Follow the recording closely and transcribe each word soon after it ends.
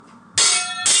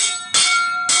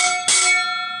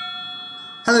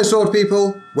Hello sword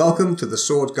people, welcome to the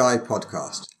Sword Guy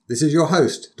podcast. This is your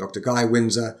host, Dr. Guy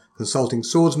Windsor, consulting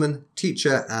swordsman,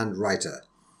 teacher and writer.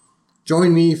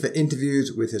 Join me for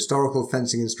interviews with historical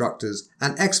fencing instructors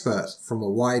and experts from a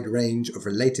wide range of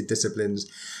related disciplines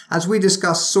as we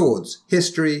discuss swords,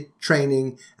 history,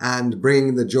 training and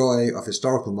bringing the joy of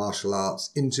historical martial arts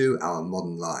into our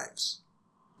modern lives.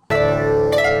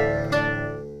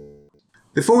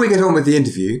 Before we get on with the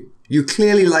interview, you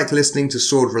clearly like listening to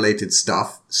sword-related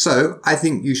stuff, so I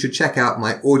think you should check out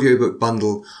my audiobook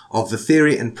bundle of the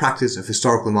theory and practice of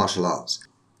historical martial arts.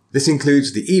 This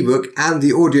includes the ebook and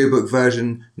the audiobook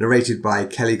version narrated by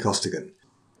Kelly Costigan.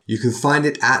 You can find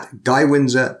it at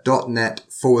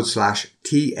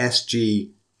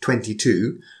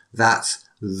guywindsor.net/TSG22. That's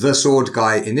the Sword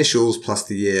Guy initials plus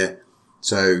the year,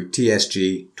 so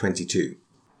TSG22.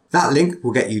 That link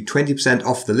will get you 20%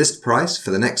 off the list price for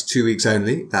the next 2 weeks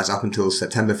only. That's up until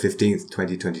September 15th,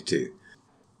 2022.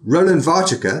 Roland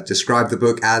Varchika described the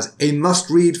book as a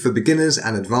must-read for beginners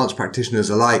and advanced practitioners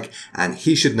alike, and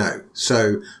he should know.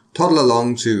 So toddle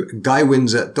along to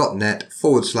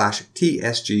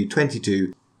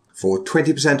guywindsor.net/TSG22 for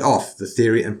 20% off the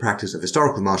Theory and Practice of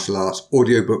Historical Martial Arts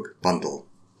audiobook bundle.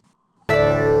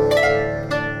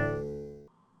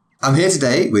 I'm here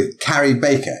today with Kari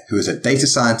Baker, who is a data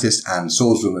scientist and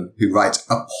swordswoman who writes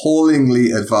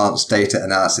appallingly advanced data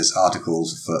analysis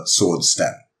articles for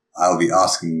SwordStem. I'll be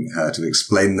asking her to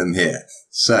explain them here.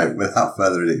 So, without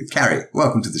further ado, Kari,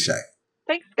 welcome to the show.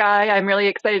 Thanks, Guy. I'm really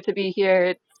excited to be here.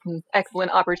 It's an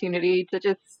excellent opportunity to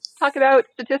just talk about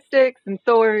statistics and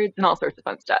swords and all sorts of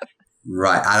fun stuff.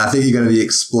 Right, and I think you're going to be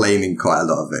explaining quite a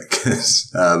lot of it,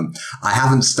 because I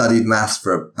haven't studied maths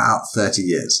for about 30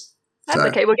 years. That's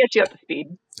okay. We'll get you up to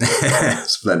speed.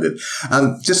 Splendid.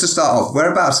 Just to start off,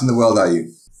 whereabouts in the world are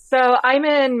you? So I'm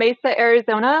in Mesa,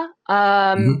 Arizona.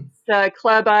 The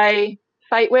club I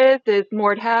fight with is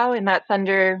Mordhau, and that's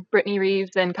under Brittany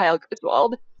Reeves and Kyle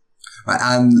Griswold. Right,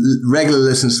 and regular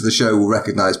listeners to the show will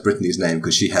recognize Brittany's name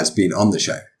because she has been on the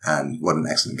show, and what an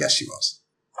excellent guest she was.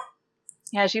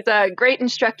 Yeah, she's a great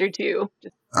instructor too.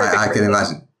 I can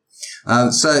imagine.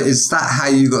 So is that how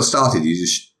you got started? You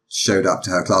just showed up to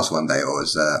her class one day, or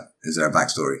is there a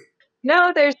backstory?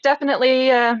 No, there's definitely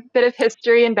a bit of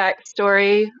history and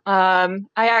backstory. I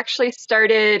actually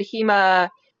started HEMA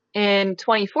in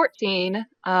 2014.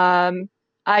 I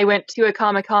went to a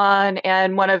Comic-Con,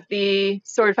 and one of the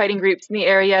sword fighting groups in the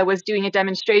area was doing a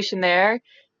demonstration there.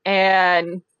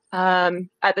 And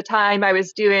at the time, I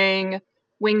was doing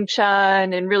Wing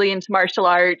Chun and really into martial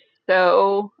arts.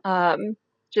 So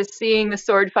just seeing the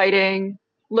sword fighting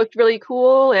looked really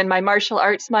cool, and my martial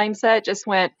arts mindset just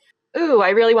went, ooh,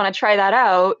 I really want to try that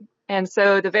out. And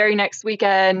so the very next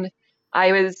weekend,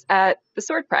 I was at the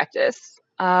sword practice.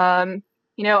 I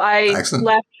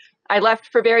left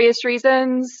for various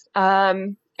reasons.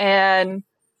 And,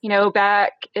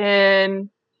 back in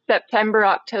September,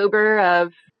 October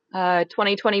of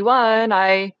 2021,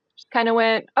 I just kind of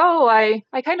went, oh, I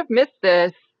kind of missed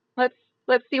this. Let's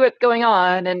see what's going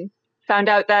on. And found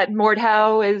out that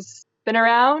Mordhau has been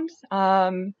around,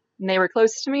 and they were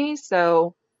close to me,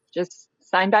 so just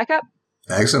signed back up.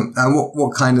 Excellent. And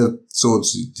what kind of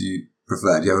swords do you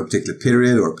prefer? Do you have a particular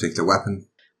period or a particular weapon?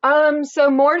 So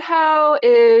Mordhau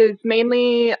is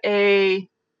mainly a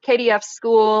KDF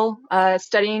school,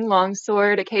 studying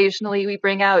longsword. Occasionally we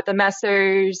bring out the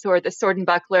Messers or the sword and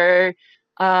buckler,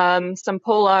 some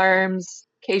pole arms,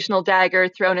 occasional dagger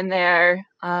thrown in there.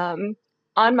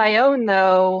 On my own,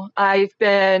 though, I've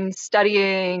been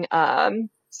studying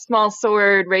small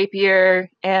sword, rapier,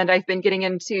 and I've been getting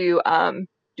into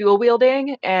dual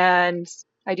wielding, and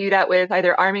I do that with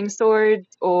either arming swords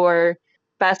or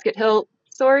basket hilt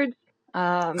swords.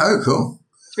 Oh, cool.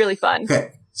 It's really fun.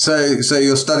 Okay, so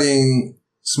you're studying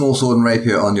small sword and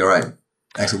rapier on your own.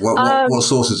 Excellent. What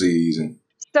sources are you using?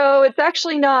 So it's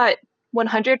actually not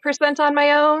 100% on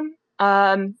my own.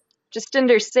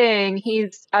 Jastinder Singh,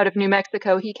 he's out of New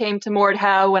Mexico. He came to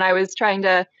Mordhau when I was trying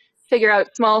to figure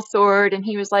out small sword, and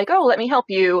he was like, oh, let me help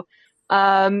you.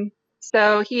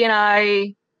 So he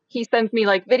sends me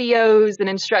like videos and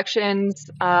instructions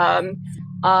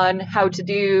on how to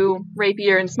do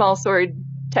rapier and small sword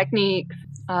techniques.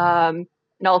 And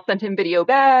I'll send him video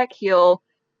back. He'll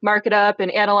mark it up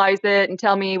and analyze it and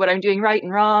tell me what I'm doing right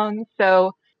and wrong.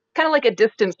 So kind of like a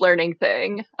distance learning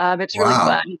thing. It's really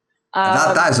fun.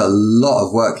 That is a lot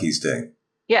of work he's doing.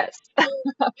 Yes.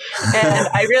 And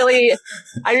I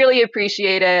really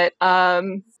appreciate it.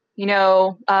 Mordhau,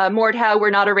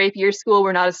 we're not a rapier school.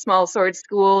 We're not a small sword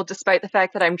school, despite the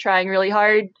fact that I'm trying really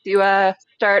hard to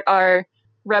start our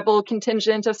rebel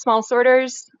contingent of small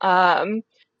sworders. And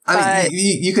I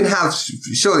mean, you can have,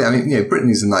 surely, I mean,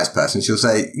 Brittany's a nice person. She'll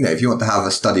say, if you want to have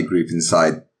a study group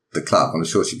inside the club, I'm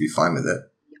sure she'd be fine with it.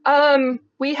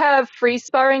 We have free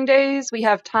sparring days. We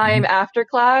have time after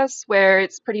class where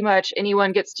it's pretty much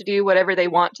anyone gets to do whatever they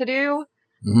want to do.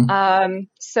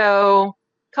 So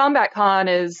Combat Con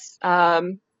is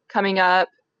coming up,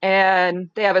 and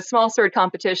they have a small sword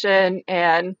competition,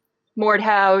 and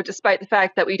Mordhau, despite the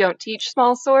fact that we don't teach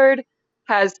small sword,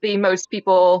 has the most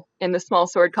people in the small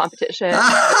sword competition.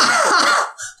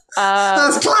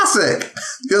 That's classic.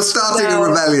 You're starting a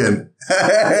rebellion.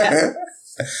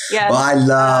 Yeah. Well, I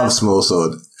love small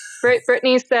sword.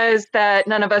 Brittany says that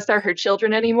none of us are her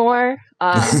children anymore.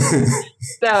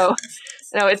 So,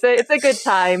 it's a good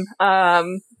time.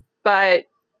 But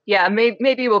yeah,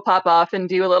 maybe we'll pop off and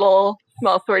do a little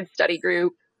small sword study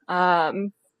group.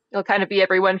 It'll kind of be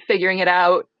everyone figuring it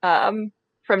out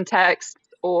from text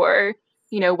or,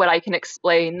 what I can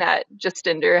explain that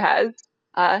Justinder has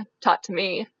taught to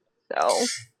me. So.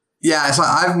 Yeah, it's like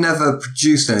I've never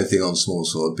produced anything on small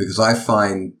sword because I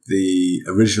find the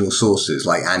original sources,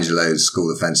 like Angelo's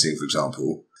School of Fencing, for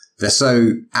example, they're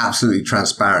so absolutely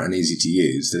transparent and easy to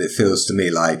use that it feels to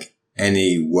me like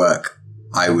any work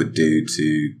I would do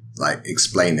to like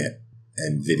explain it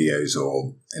in videos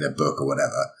or in a book or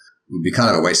whatever would be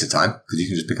kind of a waste of time because you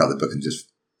can just pick up the book and just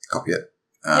copy it.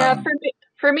 Yeah,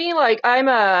 for me, like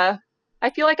I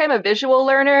feel like I'm a visual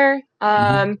learner,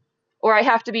 or I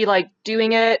have to be like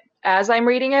doing it as I'm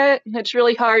reading it. It's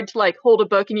really hard to like hold a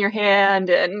book in your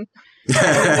hand and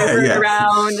maneuver it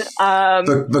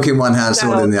around. Book in one hand,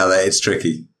 sword in the other. It's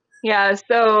tricky. Yeah,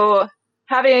 so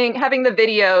having the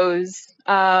videos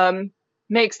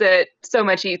makes it so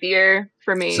much easier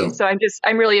for me. Sure. So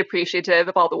I'm really appreciative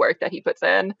of all the work that he puts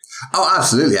in. Oh,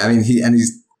 absolutely. I mean,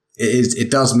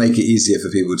 it does make it easier for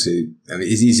people to. I mean,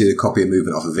 it's easier to copy a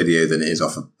movement off a video than it is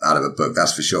out of a book.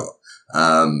 That's for sure.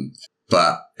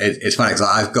 But it's funny because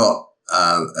I've got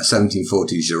a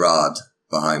 1740 Girard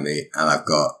behind me, and I've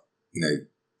got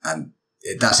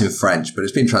that's in French, but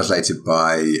it's been translated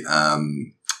by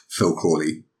Phil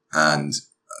Crawley, and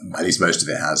at least most of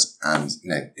it has. And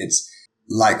it's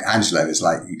like Angelo. It's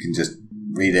like you can just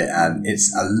read it, and it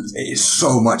is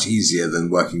so much easier than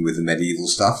working with the medieval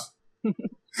stuff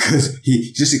because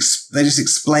they just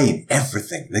explain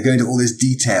everything. They go into all this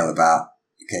detail about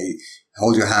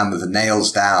hold your hand with the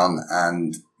nails down,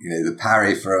 and the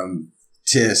parry from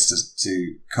tierce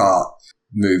to cart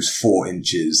moves 4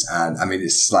 inches, and I mean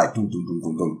it's like boom, boom, boom,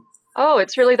 boom, boom. Oh,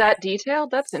 it's really that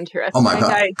detailed? That's interesting. Oh my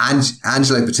god,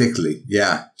 Angelo particularly,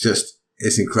 yeah,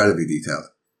 it's incredibly detailed.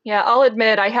 Yeah, I'll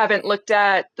admit I haven't looked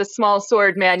at the small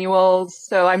sword manuals,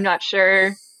 so I'm not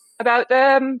sure about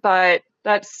them, but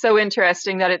that's so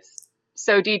interesting that it's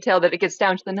so detailed that it gets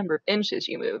down to the number of inches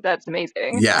you move. That's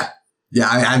amazing.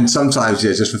 Yeah, and sometimes,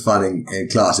 just for fun in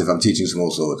class, if I'm teaching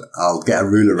small sword, I'll get a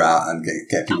ruler out and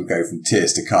get people go from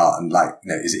tierce to cart and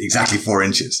is it exactly 4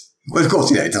 inches? Well, of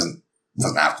course, it doesn't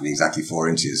have to be exactly 4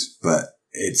 inches, but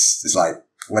it's like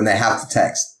when they have the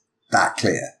text that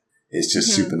clear, it's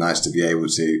just super nice to be able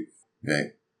to,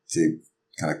 to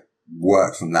kind of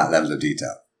work from that level of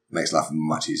detail. It makes life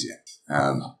much easier.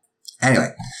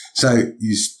 Anyway, so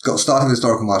you got started with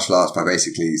historical martial arts by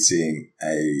basically seeing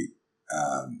a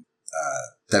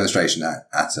demonstration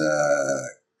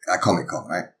at Comic Con,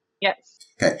 right? Yes.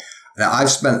 Okay. Now, I've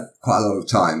spent quite a lot of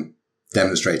time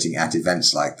demonstrating at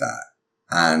events like that,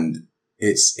 and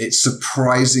it's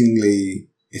surprisingly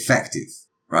effective,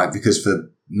 right? Because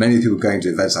for many people going to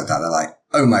events like that, they're like,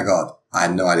 "Oh my god, I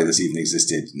had no idea this even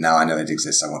existed. Now I know it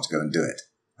exists. I want to go and do it."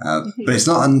 But it's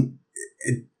not.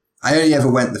 I only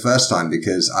ever went the first time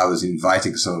because I was invited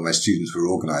because some of my students were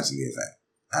organising the event,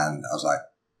 and I was like,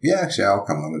 yeah, actually, I'll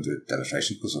come along and do a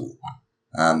demonstration because I will.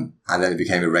 And then it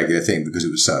became a regular thing because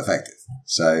it was so effective.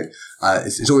 So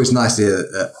it's always nice to hear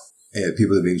that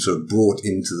people have been sort of brought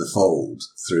into the fold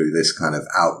through this kind of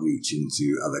outreach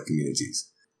into other communities.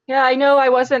 Yeah, I know I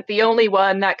wasn't the only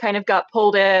one that kind of got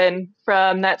pulled in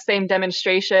from that same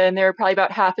demonstration. There were probably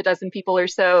about half a dozen people or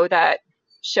so that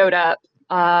showed up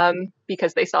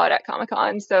because they saw it at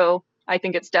Comic-Con. So I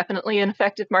think it's definitely an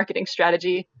effective marketing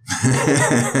strategy.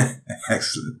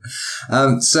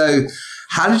 Excellent. So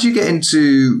how did you get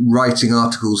into writing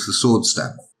articles for Sword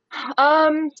STEM?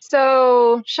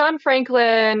 So Sean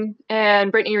Franklin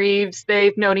and Brittany Reeves,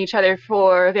 they've known each other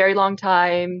for a very long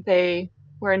time. They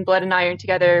were in Blood and Iron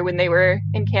together when they were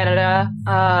in Canada.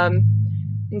 And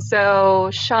so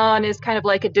Sean is kind of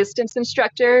like a distance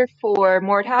instructor for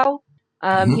Mordhau.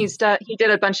 He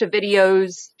did a bunch of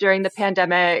videos during the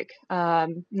pandemic,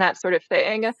 that sort of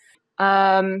thing.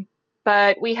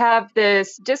 But we have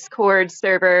this Discord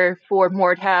server for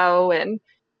Mordhau, and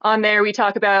on there we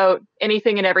talk about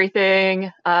anything and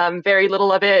everything. Very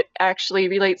little of it actually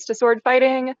relates to sword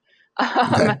fighting.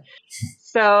 Okay.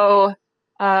 So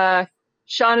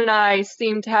Sean and I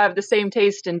seem to have the same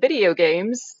taste in video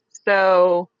games.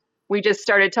 So we just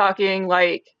started talking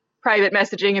like private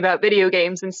messaging about video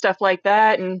games and stuff like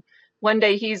that. And one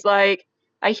day he's like,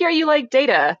 I hear you like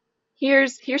data.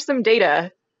 Here's some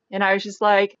data. And I was just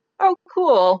like, oh,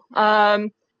 cool.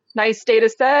 Nice data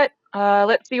set.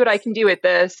 Let's see what I can do with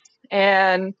this.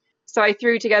 And so I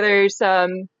threw together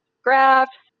some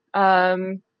graphs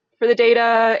for the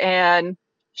data and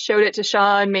showed it to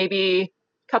Sean maybe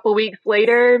a couple weeks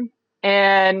later.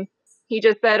 And he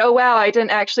just said, oh, wow, I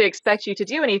didn't actually expect you to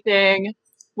do anything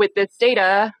with this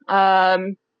data.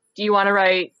 Do you want to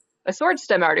write a sword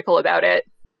stem article about it?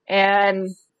 And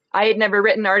I had never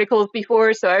written articles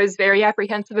before, so I was very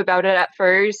apprehensive about it at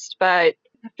first. But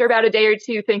after about a day or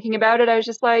two thinking about it, I was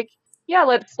just like, yeah,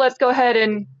 let's go ahead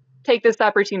and take this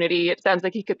opportunity. It sounds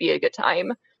like it could be a good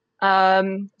time.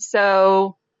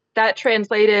 So that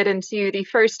translated into the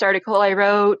first article I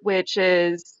wrote, which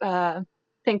is, I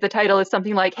think the title is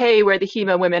something like, "Hey, where the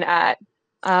HEMA women at?"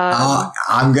 I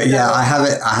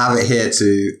have it here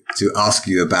to ask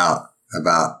you about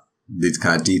these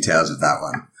kind of details of that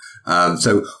one.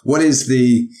 So what is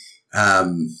the,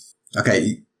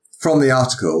 from the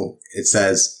article, it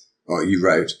says, or you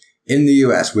wrote, in the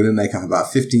US, women make up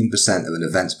about 15% of an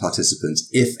event's participants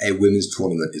if a women's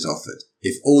tournament is offered.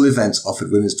 If all events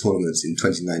offered women's tournaments in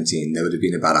 2019, there would have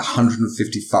been about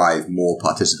 155 more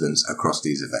participants across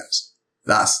these events.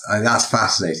 That's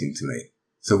fascinating to me.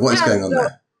 So what is going on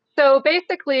there? So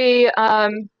basically,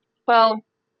 well,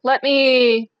 let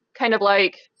me kind of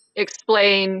like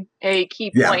explain a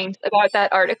key point about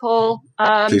that article.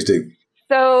 Please do.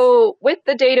 So with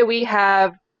the data we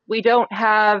don't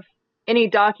have any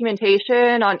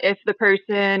documentation on if the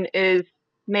person is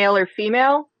male or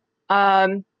female.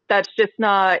 That's just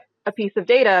not a piece of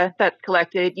data that's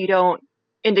collected. You don't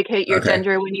indicate your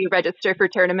gender when you register for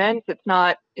tournaments. It's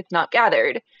not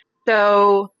gathered.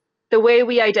 So the way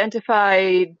we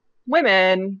identified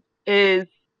women is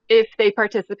if they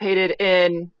participated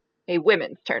in a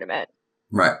women's tournament.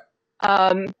 Right.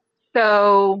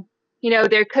 So,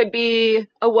 there could be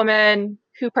a woman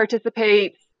who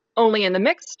participates only in the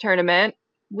mixed tournament.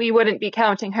 We wouldn't be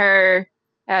counting her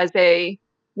as a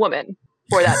woman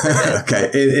for that purpose.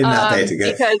 Okay, in that data,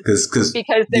 because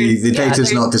the data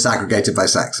is not disaggregated by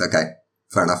sex. Okay,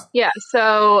 fair enough. Yeah,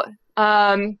 so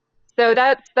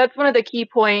that's one of the key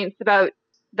points about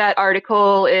that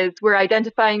article is we're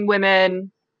identifying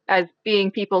women as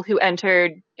being people who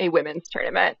entered a women's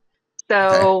tournament.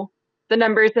 So the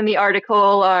numbers in the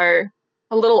article are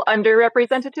a little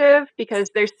underrepresentative because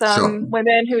there's some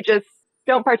women who just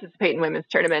don't participate in women's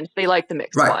tournaments. They like the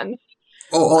mixed ones.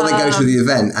 Or they go to the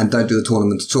event and don't do the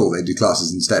tournament at all. They do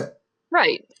classes instead.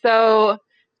 Right. So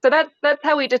that's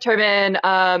how we determine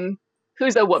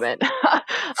who's a woman.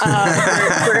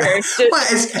 Honestly,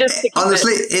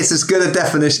 it's as good a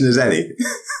definition as any.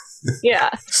 Yeah.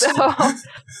 So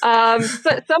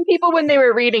some people, when they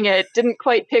were reading it, didn't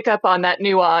quite pick up on that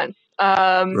nuance.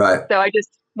 Right. So I just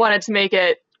wanted to make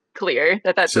it clear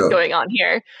that that's what's going on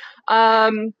here.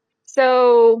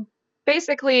 So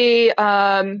basically,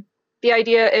 the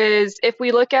idea is if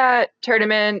we look at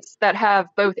tournaments that have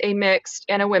both a mixed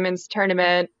and a women's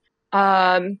tournament,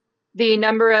 the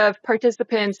number of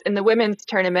participants in the women's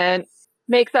tournament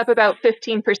makes up about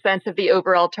 15% of the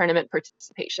overall tournament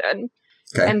participation.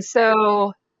 Okay. And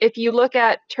so if you look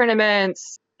at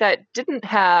tournaments that didn't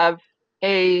have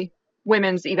a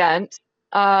women's event,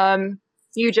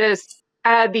 you just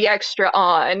add the extra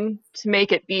on to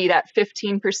make it be that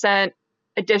 15%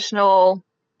 additional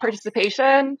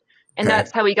participation. And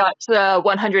that's how we got to the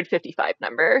 155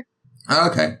 number.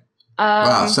 Okay.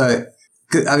 Wow. So,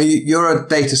 I mean, you're a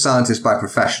data scientist by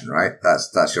profession, right?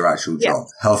 That's your actual job.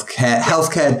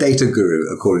 Healthcare data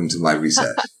guru, according to my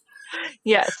research.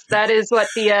 Yes, that is what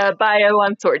the bio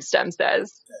on SwordStem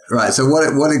says. Right. So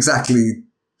what exactly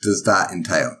does that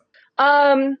entail?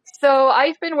 So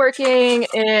I've been working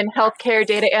in healthcare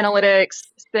data analytics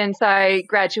since I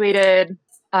graduated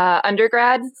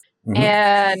undergrad. Mm-hmm.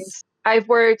 And I've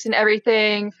worked in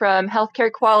everything from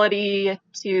healthcare quality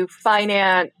to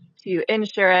finance to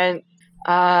insurance.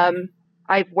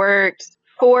 I've worked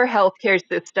for healthcare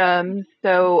systems,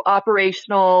 so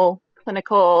operational,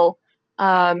 clinical.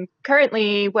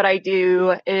 Currently, what I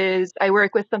do is I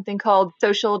work with something called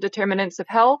social determinants of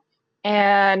health.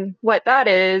 And what that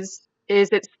is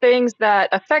it's things that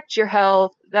affect your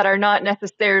health that are not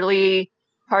necessarily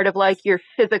part of like your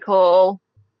physical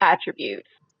attributes.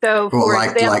 So, for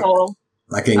example,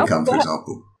 like income, for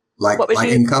example, Like What would you?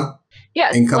 income?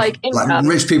 Yes, like Like income.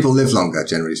 rich people live longer,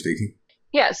 generally speaking.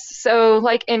 Yes, so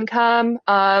like income.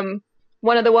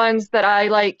 One of the ones that I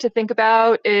like to think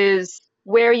about is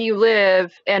where you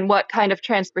live and what kind of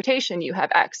transportation you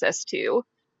have access to.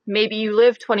 Maybe you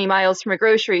live 20 miles from a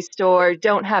grocery store,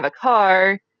 don't have a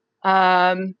car.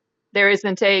 There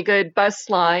isn't a good bus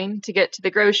line to get to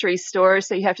the grocery store,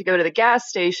 so you have to go to the gas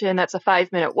station. That's a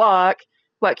 5-minute walk.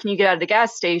 What can you get out of the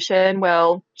gas station?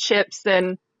 Well, chips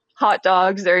and hot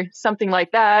dogs or something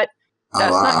like that. Oh,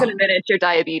 That's not going to wow. manage your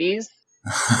diabetes.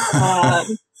 Um,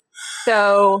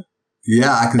 so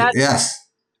Yeah, I can. that's Yes.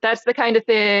 that's the kind of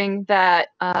thing that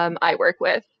I work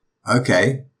with.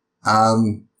 Okay.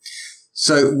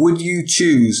 So would you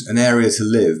choose an area to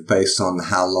live based on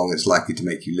how long it's likely to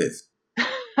make you live?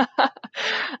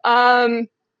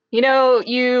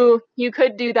 You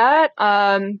could do that.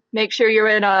 Make sure you're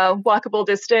in a walkable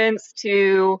distance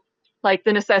to like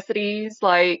the necessities,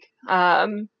 like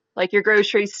your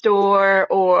grocery store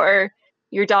or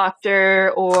your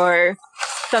doctor or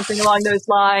something along those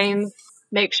lines.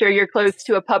 Make sure you're close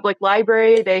to a public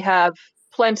library. They have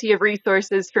plenty of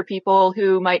resources for people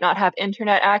who might not have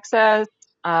internet access.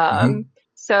 Hmm. Um,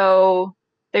 so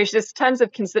there's just tons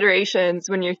of considerations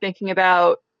when you're thinking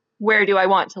about where do I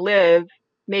want to live.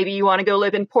 Maybe you want to go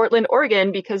live in Portland,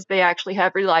 Oregon, because they actually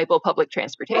have reliable public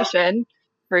transportation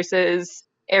versus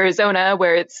Arizona,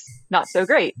 where it's not so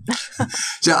great.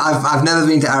 So I've never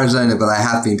been to Arizona, but I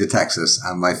have been to Texas,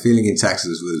 and my feeling in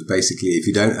Texas was basically if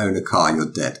you don't own a car,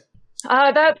 you're dead.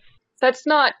 That's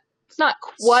not it's not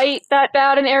quite that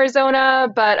bad in Arizona,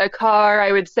 but a car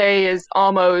I would say is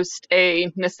almost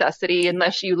a necessity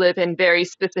unless you live in very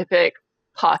specific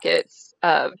pockets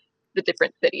of the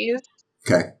different cities.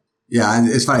 Okay. Yeah, and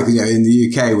it's funny because in the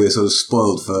UK we're sort of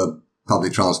spoiled for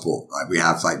public transport. Like we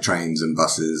have like trains and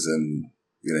buses and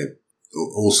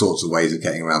all sorts of ways of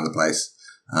getting around the place.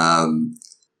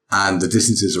 And the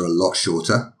distances are a lot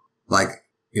shorter. Like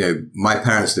my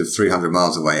parents live 300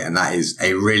 miles away, and that is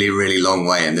a really, really long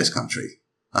way in this country.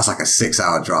 That's like a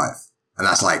 6-hour drive, and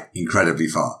that's like incredibly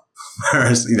far.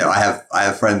 Whereas I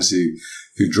have friends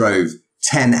who drove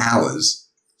 10 hours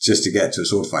just to get to a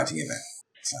sword fighting event.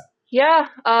 So. Yeah,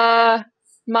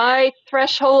 my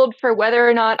threshold for whether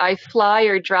or not I fly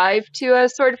or drive to a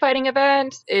sword fighting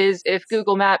event is if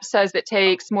Google Maps says it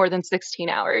takes more than 16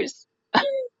 hours.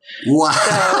 Wow.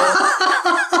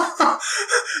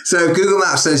 So if Google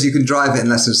Maps says you can drive it in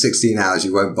less than 16 hours,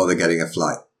 you won't bother getting a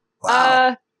flight.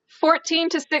 Wow. 14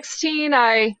 to 16,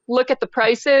 I look at the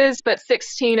prices, but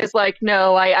 16 is like,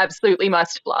 no, I absolutely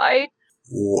must fly.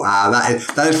 Wow,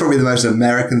 that is probably the most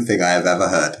American thing I have ever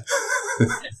heard.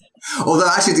 Although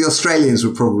actually the Australians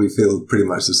would probably feel pretty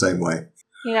much the same way.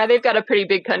 Yeah, they've got a pretty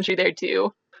big country there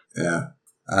too. Yeah.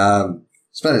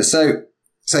 Splendid.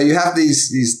 So you have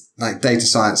these like data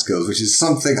science skills, which is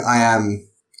something I am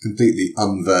completely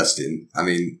unversed in. I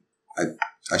mean,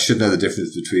 I should know the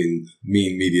difference between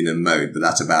mean, median, and mode, but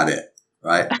that's about it,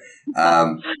 right?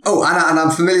 And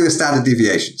I'm familiar with standard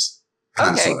deviations.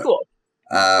 Okay, cool.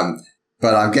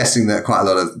 But I'm guessing that quite a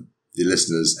lot of the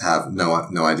listeners have no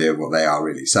idea what they are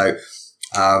really. So,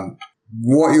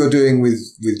 what you're doing with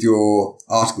your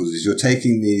articles is you're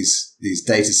taking these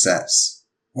data sets.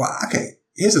 Well, okay,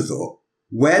 here's a thought.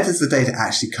 Where does the data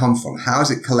actually come from? How is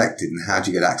it collected and how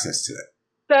do you get access to it?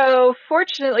 So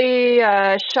fortunately,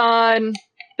 Sean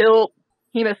built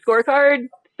HEMA Scorecard.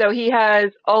 So he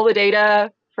has all the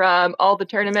data from all the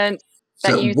tournaments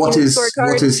that use what HEMA is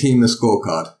Scorecard. What is HEMA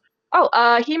Scorecard?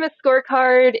 HEMA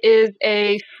Scorecard is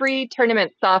a free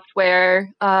tournament software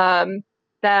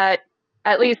that,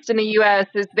 at least in the US,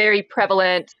 is very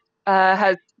prevalent,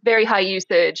 has very high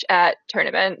usage at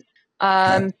tournaments.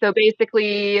 So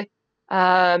basically,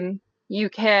 you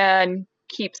can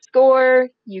keep score,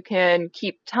 you can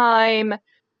keep time,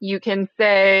 you can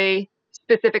say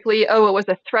specifically, oh, it was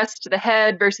a thrust to the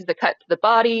head versus a cut to the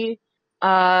body.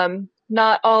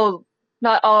 Not all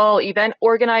event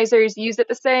organizers use it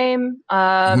the same.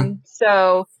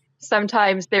 So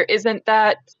sometimes there isn't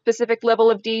that specific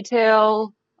level of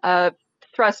detail,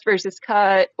 thrust versus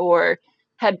cut or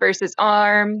head versus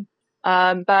arm.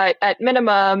 But at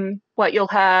minimum, what you'll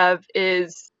have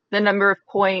is the number of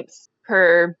points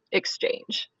per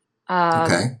exchange.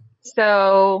 Okay.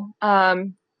 So I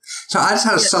just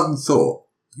had a sudden thought.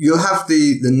 You'll have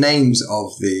the names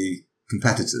of the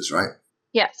competitors, right?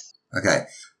 Yes. Okay.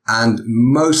 And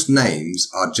most names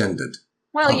are gendered.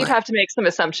 Well, you'd have to make some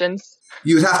assumptions.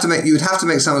 You would have to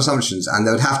make some assumptions, and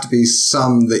there would have to be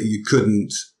some that you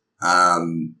couldn't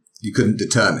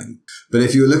determine. But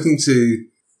if you were looking to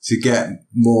get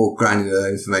more granular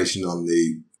information on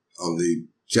the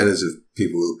genders of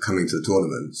people coming to the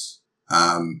tournaments.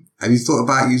 Have you thought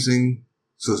about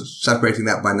sort of separating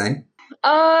that by name?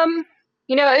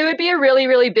 It would be a really,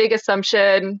 really big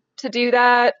assumption to do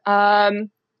that.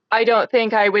 I don't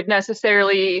think I would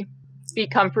necessarily be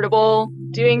comfortable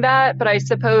doing that, but I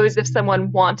suppose if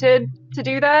someone wanted to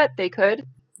do that, they could.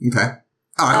 Okay.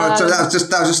 All right. Well, so that was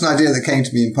just an idea that came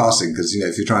to me in passing, because,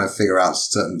 if you're trying to figure out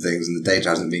certain things and the data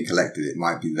hasn't been collected, it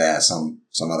might be there some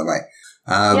other way.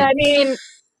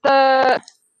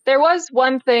 There was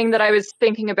one thing that I was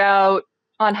thinking about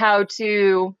on how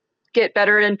to get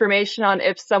better information on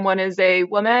if someone is a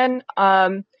woman.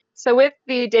 So with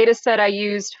the data set I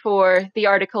used for the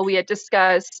article we had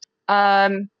discussed,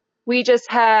 we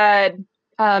just had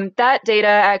that data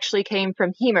actually came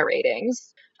from HEMA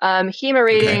ratings. HEMA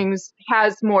ratings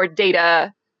has more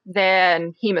data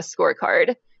than HEMA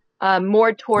scorecard.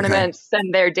 More tournaments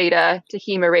send their data to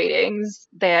HEMA ratings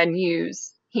than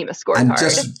use HEMA scorecard. And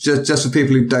just for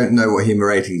people who don't know what HEMA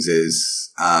ratings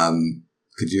is,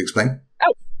 could you explain?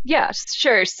 Oh, yeah,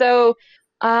 sure. So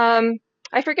I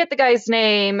forget the guy's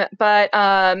name, but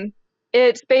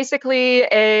it's basically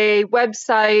a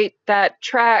website that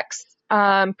tracks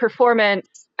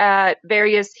performance at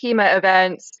various HEMA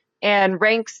events and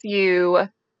ranks you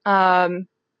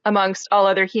amongst all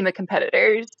other HEMA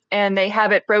competitors. And they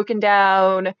have it broken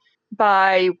down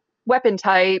by weapon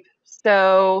type.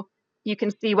 So you can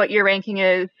see what your ranking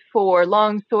is for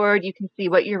longsword. You can see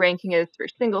what your ranking is for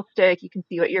single stick. You can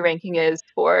see what your ranking is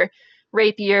for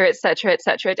rapier, et cetera,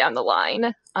 down the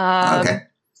line.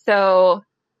 So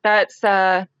that's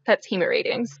HEMA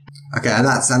ratings. Okay, and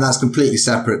that's completely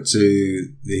separate to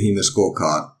the HEMA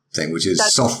scorecard thing, which is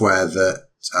software that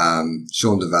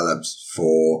Sean developed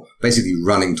for basically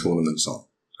running tournaments on.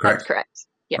 Correct? That's correct.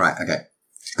 Yeah. Right. Okay.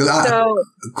 Because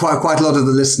quite a lot of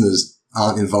the listeners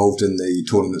aren't involved in the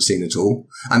tournament scene at all.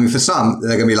 I mean, for some,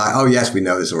 they're going to be like, "Oh, yes, we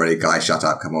know this already, guys. Shut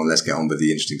up. Come on, let's get on with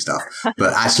the interesting stuff."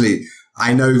 But actually,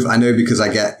 I know because I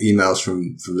get emails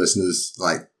from listeners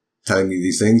like telling me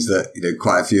these things that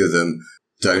quite a few of them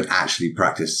don't actually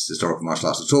practice historical martial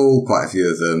arts at all. Quite a few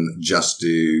of them just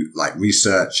do like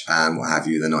research and what have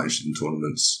you. They're not interested in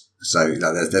tournaments. So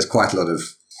there's quite a lot of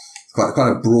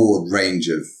quite a broad range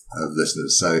of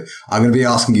listeners. So I'm going to be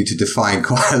asking you to define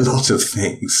quite a lot of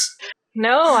things.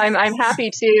 No, I'm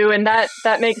happy to, and that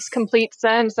makes complete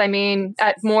sense. I mean,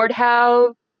 at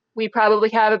Mordhau, we probably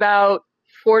have about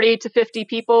 40 to 50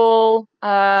 people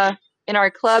in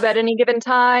our club at any given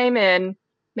time, and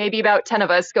maybe about 10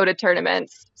 of us go to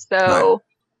tournaments. So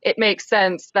It makes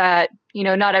sense that,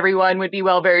 not everyone would be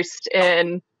well versed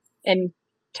in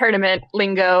tournament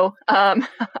lingo. But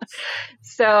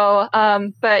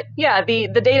yeah,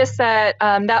 the data set,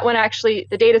 that one actually,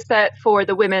 the data set for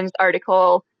the women's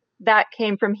article, that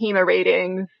came from HEMA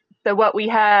ratings. So what we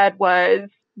had was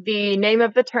the name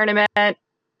of the tournament,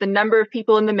 the number of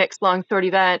people in the mixed longsword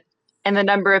event, and the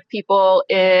number of people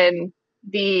in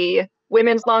the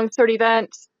women's longsword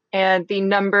event, and the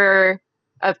number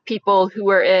of people who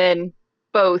were in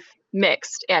both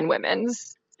mixed and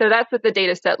women's. So that's what the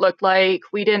data set looked like.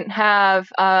 We didn't have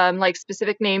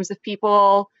specific names of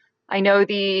people. I know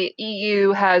the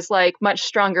EU has much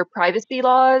stronger privacy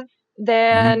laws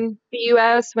than the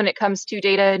US when it comes to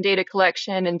data and data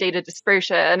collection and data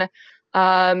dispersion.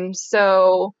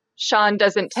 So Sean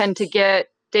doesn't tend to get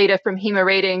data from HEMA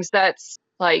ratings that's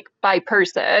by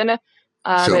person.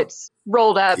 Sure. It's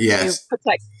rolled up to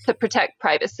protect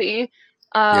privacy.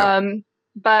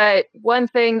 But one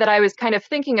thing that I was kind of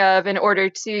thinking of in order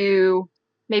to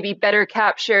maybe better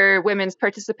capture women's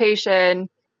participation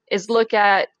is look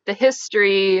at the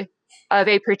history of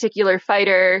a particular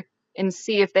fighter and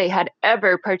see if they had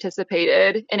ever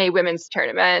participated in a women's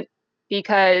tournament.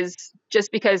 Because just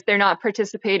because they're not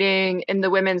participating in the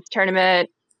women's tournament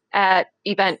at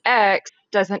event X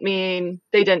doesn't mean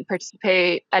they didn't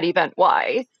participate at event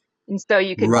Y. And so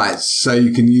you can so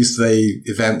you can use the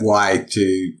event Y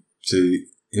to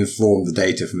inform the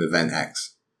data from event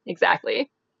X. Exactly.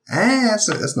 That's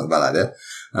not a bad idea.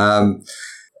 I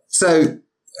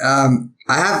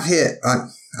have here.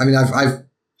 I've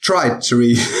tried to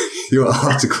read your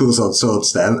articles on Sword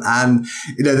STEM, and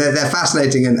they're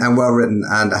fascinating and well written,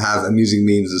 and have amusing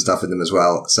memes and stuff in them as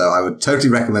well. So I would totally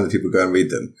recommend that people go and read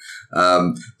them.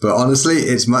 But honestly,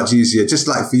 it's much easier. Just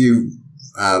like for you,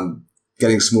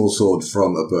 getting small sword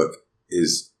from a book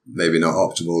is maybe not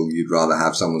optimal. You'd rather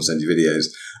have someone send you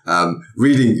videos.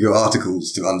 Reading your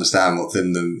articles to understand what's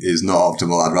in them is not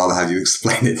optimal. I'd rather have you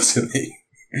explain it to me.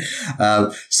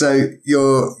 So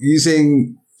you're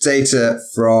using data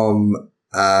from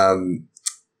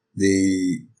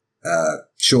the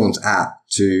Sean's app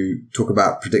to talk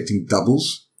about predicting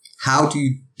doubles. How do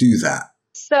you do that?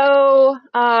 So,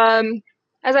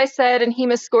 as I said in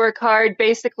HEMA scorecard,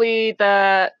 basically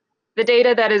the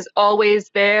data that is always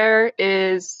there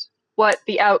is what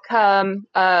the outcome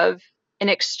of an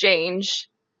exchange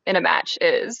in a match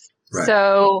is. Right.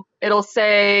 So it'll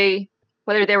say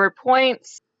whether there were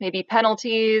points, maybe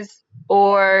penalties,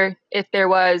 or if there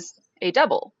was a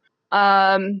double.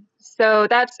 So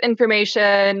that's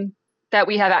information that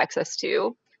we have access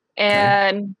to.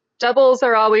 And doubles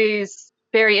are always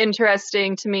very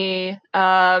interesting to me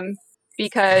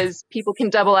because people can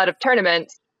double out of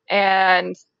tournaments.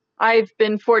 And I've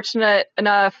been fortunate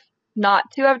enough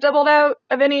not to have doubled out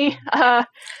of any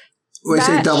When you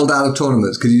say doubled out of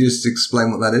tournaments, could you just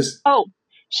explain what that is? Oh,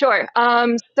 sure.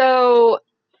 So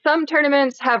some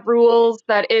tournaments have rules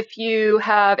that if you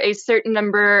have a certain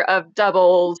number of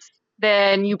doubles,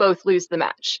 then you both lose the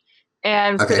match.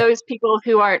 And for those people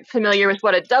who aren't familiar with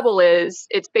what a double is,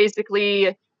 it's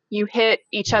basically you hit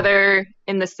each other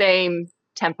in the same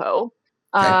tempo.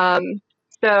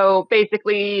 So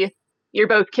basically, you're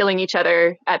both killing each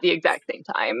other at the exact same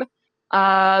time.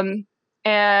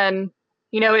 And,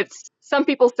 it's some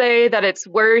people say that it's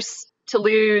worse to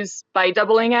lose by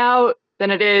doubling out than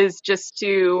it is just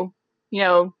to,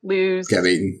 lose. Get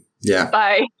beaten. Yeah.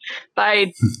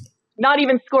 By not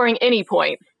even scoring any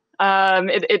points.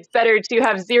 It's better to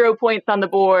have 0 points on the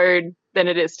board than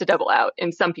it is to double out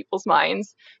in some people's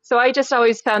minds. So I just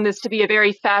always found this to be a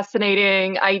very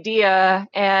fascinating idea.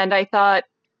 And I thought,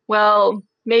 well,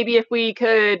 maybe if we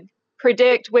could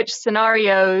predict which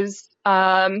scenarios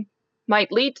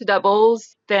might lead to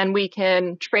doubles, then we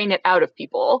can train it out of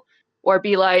people or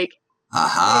be like,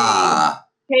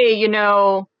 hey,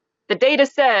 the data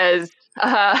says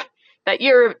that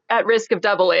you're at risk of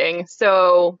doubling.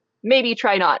 So maybe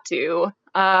try not to.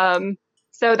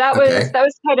 So that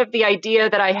was kind of the idea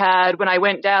that I had when I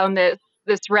went down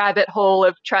this rabbit hole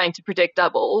of trying to predict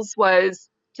doubles, was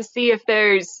to see if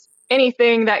there's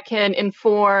anything that can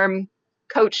inform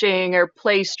coaching or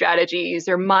play strategies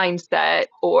or mindset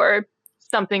or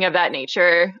something of that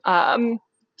nature to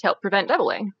help prevent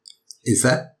doubling.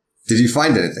 Did you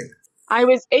find anything? I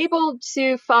was able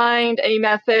to find a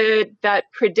method that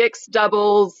predicts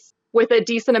doubles with a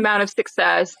decent amount of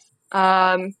success.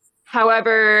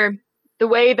 However, the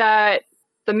way that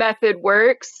the method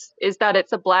works is that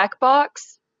it's a black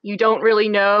box. You don't really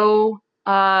know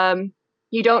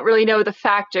the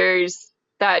factors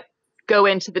that go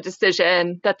into the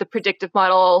decision that the predictive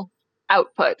model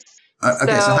outputs. So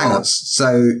hang on.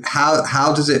 So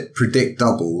how does it predict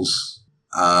doubles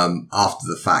after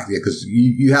the fact? Yeah, because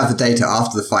you have the data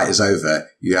after the fight is over.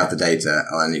 You have the data,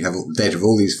 and you have the data of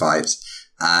all these fights,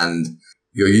 and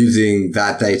you're using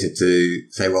that data to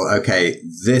say, well, okay,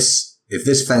 if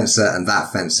this fencer and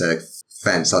that fencer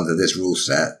fence under this rule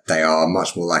set, they are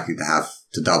much more likely to have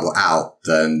to double out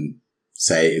than,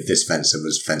 say, if this fencer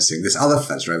was fencing this other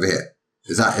fencer over here.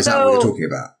 Is that what you're talking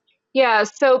about? Yeah.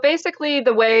 So basically,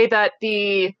 the way that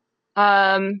the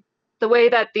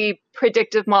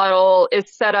predictive model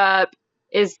is set up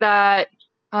is that,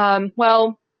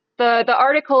 the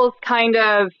articles kind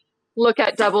of look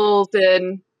at doubles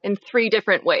in 3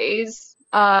 different ways.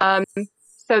 So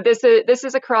this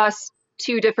is across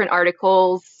 2 different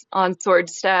articles on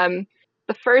SwordStem.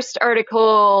 The first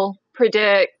article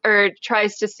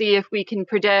tries to see if we can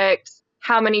predict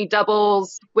how many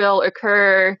doubles will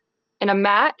occur in a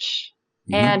match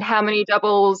and how many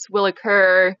doubles will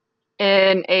occur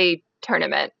in a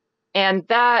tournament. And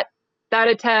that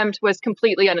attempt was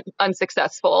completely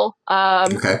unsuccessful.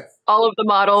 All of the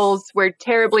models were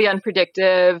terribly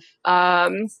unpredictive.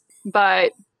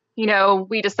 But,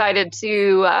 we decided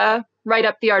to write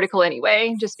up the article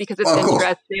anyway, just because it's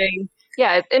interesting.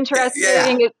 Yeah, it's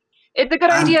interesting. Yeah. It's a good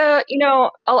idea.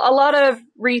 A lot of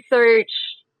research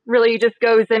really just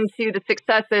goes into the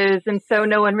successes. And so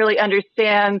no one really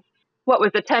understands what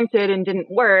was attempted and didn't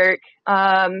work.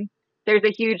 There's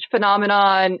a huge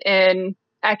phenomenon in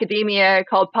academia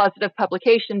called positive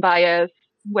publication bias,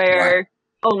 where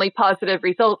only positive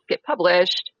results get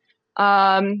published.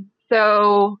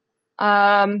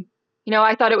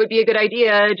 I thought it would be a good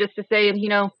idea just to say,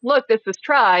 look, this was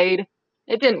tried.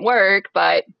 It didn't work,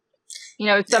 but,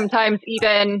 sometimes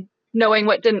even knowing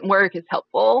what didn't work is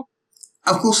helpful.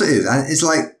 Of course it is. And it's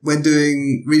like when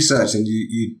doing research and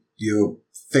you're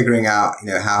figuring out,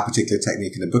 how a particular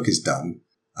technique in a book is done.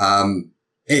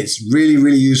 It's really,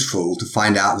 really useful to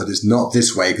find out that it's not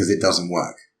this way because it doesn't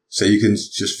work. So you can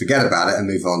just forget about it and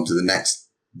move on to the next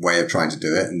way of trying to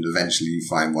do it. And eventually you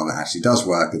find one that actually does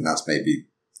work, and that's maybe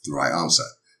the right answer.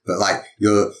 But like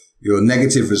your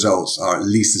negative results are at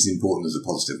least as important as the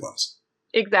positive ones.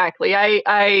 Exactly.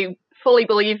 I fully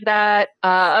believe that.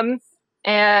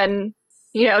 And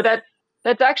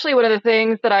that's actually one of the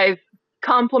things that I've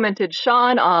complimented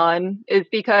Sean on, is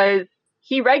because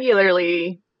he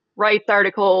regularly writes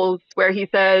articles where he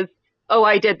says, "Oh,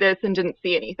 I did this and didn't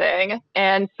see anything."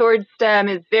 And Sword STEM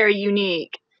is very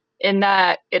unique in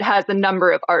that it has a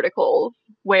number of articles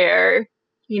where,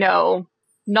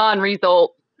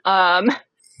 non-result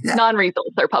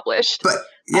non-results are published. But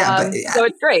so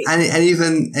it's great. And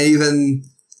even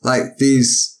like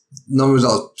these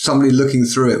non-results, somebody looking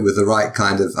through it with the right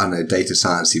kind of, I don't know, data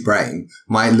sciencey brain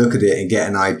might look at it and get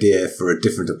an idea for a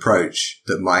different approach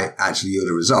that might actually yield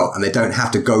a result. And they don't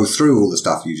have to go through all the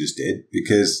stuff you just did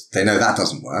because they know that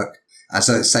doesn't work. And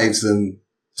so it saves them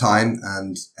time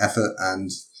and effort and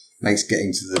makes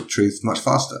getting to the truth much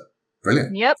faster.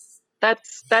 Brilliant. Yep.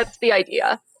 That's the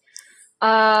idea.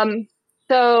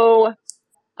 So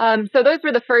those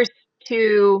were the first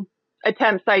two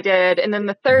attempts I did. And then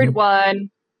the third one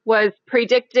was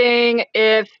predicting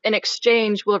if an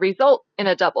exchange will result in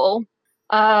a double.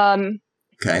 Okay, how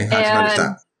do you manage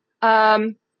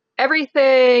that?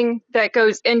 Everything that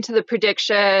goes into the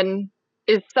prediction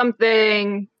is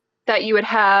something that you would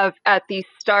have at the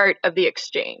start of the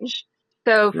exchange.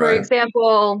 So, for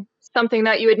example, something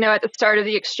that you would know at the start of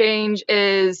the exchange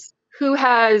is who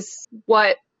has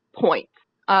what point.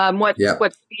 What's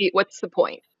the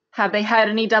point? Have they had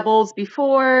any doubles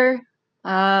before?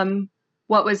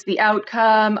 What was the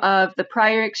outcome of the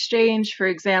prior exchange? For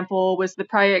example, was the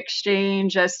prior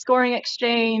exchange a scoring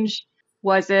exchange?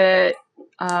 Was it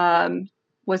a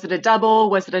double?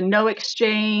 Was it a no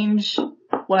exchange?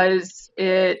 Was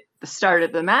it the start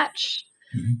of the match?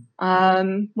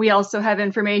 We also have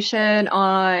information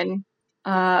on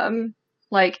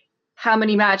like how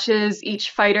many matches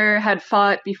each fighter had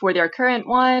fought before their current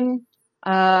one.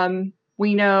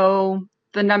 We know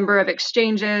the number of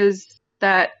exchanges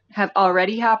that have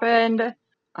already happened.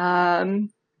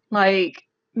 When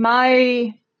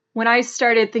I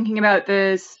started thinking about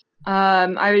this,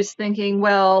 I was thinking,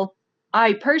 well,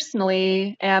 I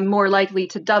personally am more likely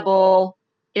to double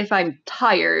if I'm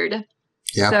tired.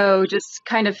 Yeah. So just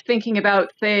kind of thinking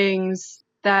about things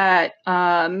that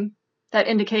that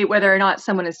indicate whether or not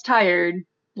someone is tired,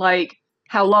 like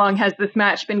how long has this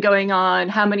match been going on?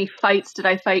 How many fights did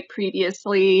I fight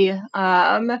previously?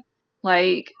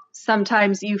 Like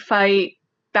sometimes you fight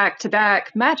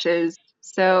back-to-back matches.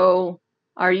 So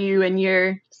are you in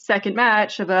your second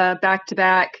match of a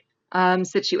back-to-back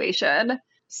situation?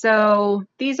 So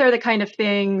these are the kind of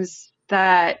things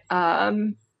that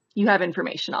you have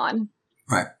information on.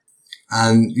 Right.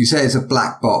 And you say it's a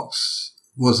black box.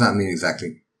 What does that mean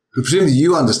exactly? Presumably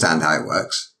you understand how it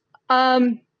works.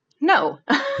 No.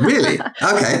 Really?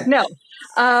 Okay. No.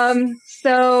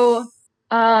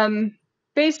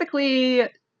 Basically,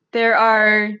 there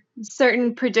are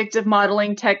certain predictive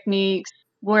modeling techniques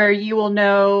where you will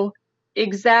know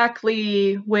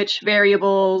exactly which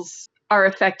variables are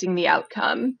affecting the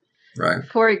outcome. Right.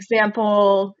 For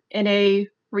example, in a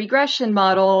regression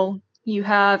model, you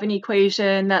have an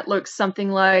equation that looks something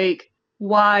like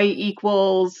y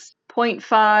equals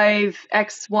 0.5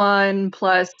 x1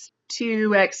 plus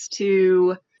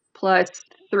 2x2 plus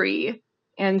 3.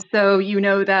 And so you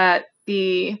know that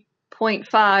the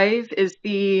 0.5 is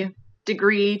the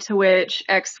degree to which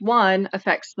x1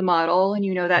 affects the model, and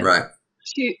you know that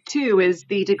 2 is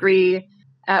the degree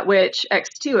at which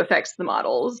x2 affects the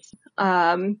models.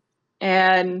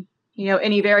 And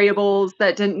any variables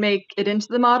that didn't make it into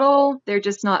the model, they're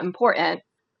just not important.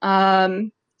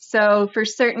 So for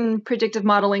certain predictive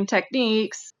modeling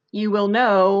techniques, you will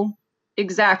know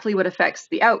exactly what affects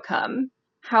the outcome.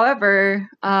 However,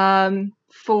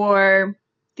 for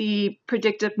the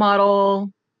predictive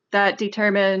model that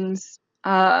determines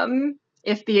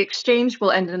if the exchange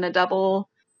will end in a double,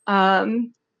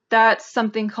 that's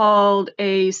something called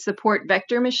a support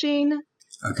vector machine.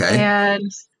 Okay.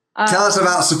 And tell us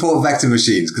about support vector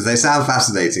machines, because they sound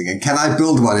fascinating. And can I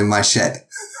build one in my shed?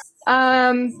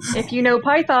 If you know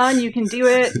Python, you can do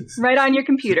it right on your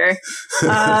computer.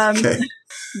 Okay.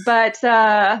 But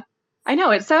I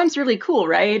know it sounds really cool,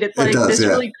 right? It's like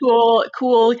really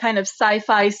cool kind of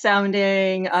sci-fi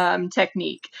sounding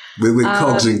technique. With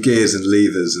cogs and gears and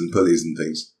levers and pulleys and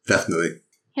things. Definitely.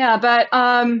 Yeah, but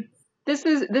this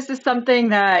is something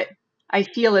that I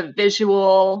feel a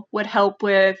visual would help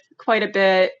with quite a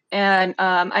bit, and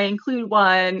I include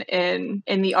one in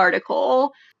the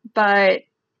article. But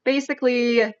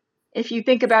basically, if you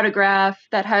think about a graph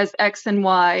that has X and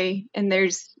Y, and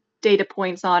there's data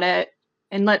points on it,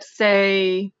 and let's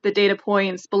say the data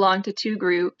points belong to two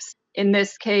groups. In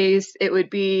this case, it would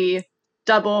be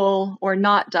double or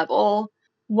not double.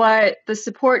 what the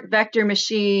support vector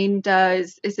machine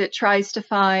does is it tries to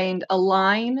find a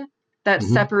line that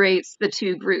separates the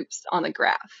two groups on the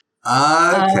graph.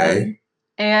 Okay.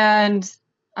 And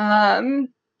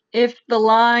if the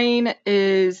line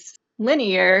is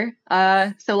linear,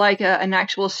 so like an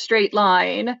actual straight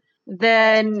line,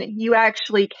 then you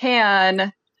actually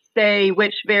can say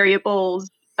which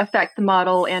variables affect the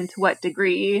model and to what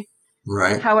degree.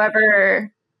 Right.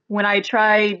 However, when I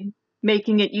tried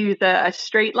making it use a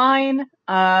straight line,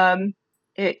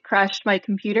 it crashed my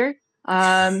computer.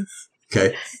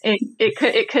 Okay.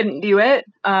 It couldn't do it.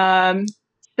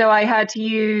 So I had to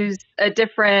use a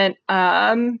different,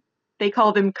 they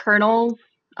call them kernels.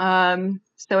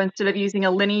 So instead of using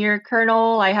a linear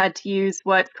kernel, I had to use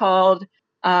what's called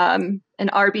an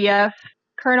RBF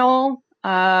kernel.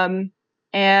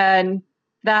 And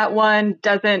that one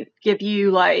doesn't give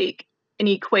you like an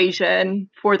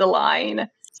equation for the line.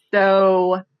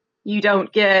 So you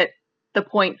don't get the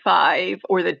 0.5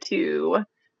 or the 2.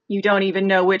 You don't even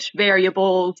know which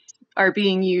variables are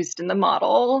being used in the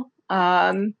model.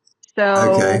 Okay.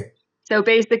 So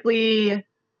basically,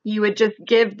 you would just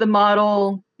give the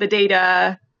model the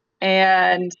data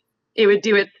and it would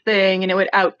do its thing and it would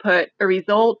output a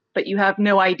result, but you have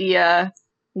no idea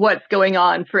what's going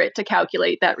on for it to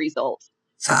calculate that result.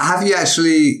 So have you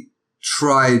actually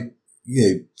tried,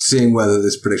 seeing whether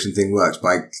this prediction thing works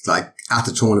by like at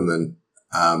a tournament,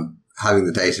 having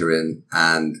the data in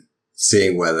and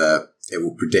seeing whether it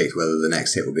will predict whether the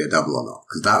next hit will be a double or not?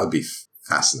 Because that would be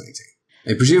fascinating.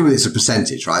 And presumably it's a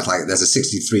percentage, right? Like there's a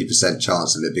 63%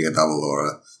 chance of it being a double or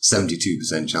a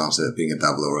 72% chance of it being a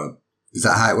double or a... Is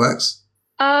that how it works?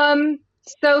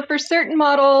 So for certain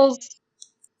models,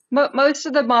 most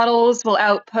of the models will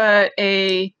output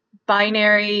a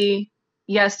binary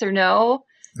yes or no.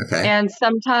 Okay. And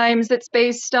sometimes it's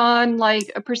based on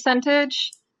like a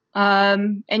percentage.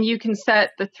 And you can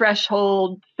set the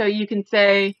threshold. So you can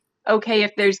say, okay,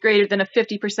 if there's greater than a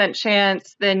 50%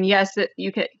 chance, then yes,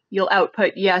 you'll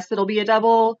output yes, it'll be a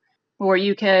double. Or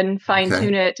you can fine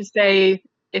tune it to say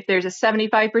if there's a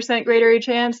 75% greater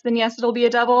chance, then yes, it'll be a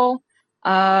double.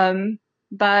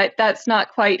 But that's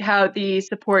not quite how the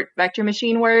support vector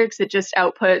machine works. It just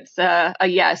outputs a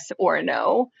yes or a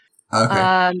no.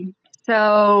 Okay.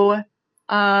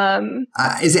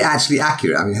 Is it actually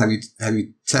accurate? I mean, have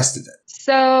you tested it?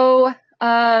 So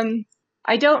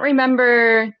I don't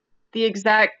remember the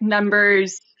exact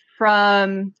numbers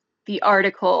from the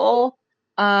article,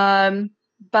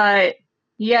 but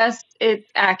yes, it's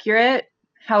accurate.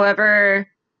 However,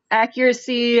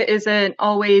 accuracy isn't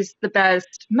always the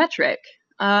best metric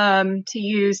to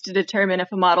use to determine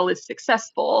if a model is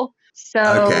successful.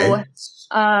 So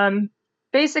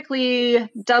basically,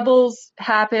 doubles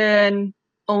happen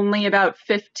only about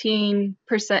 15%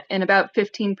 in about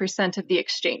 15% of the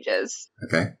exchanges.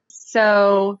 Okay.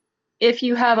 So if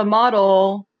you have a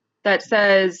model that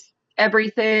says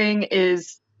everything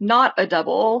is not a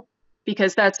double,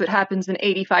 because that's what happens in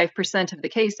 85% of the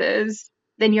cases,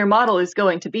 then your model is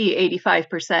going to be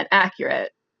 85%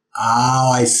 accurate.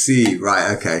 Oh, I see.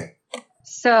 Right. Okay.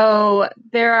 So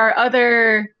there are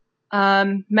other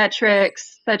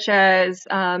metrics such as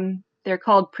they're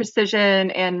called precision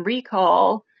and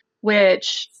recall,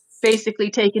 which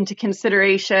basically take into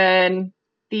consideration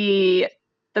the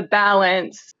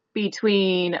balance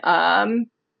between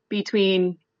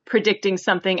predicting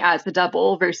something as a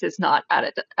double versus not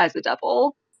as a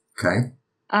double. Okay.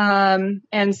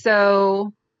 And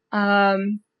so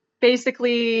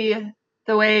basically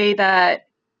the way that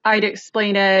I'd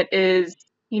explain it is,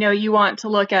 you want to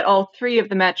look at all three of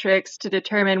the metrics to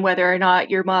determine whether or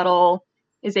not your model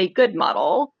is a good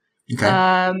model.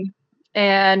 Okay.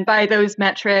 And by those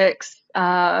metrics,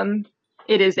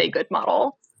 it is a good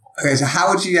model. Okay, so how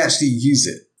would you actually use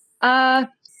it?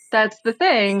 That's the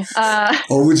thing.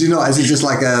 Or would you not? Is it just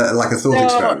like a thought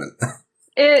experiment?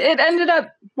 It ended up,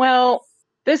 well,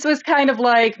 this was kind of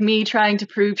like me trying to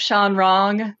prove Sean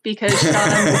wrong, because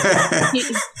Sean,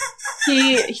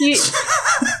 he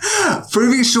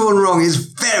proving Sean wrong is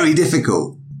very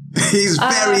difficult. He's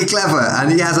very clever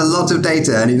and he has a lot of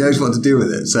data and he knows what to do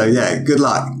with it. So yeah, good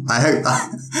luck.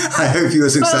 I hope you were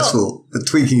successful at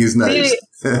tweaking his nose.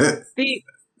 The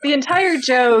entire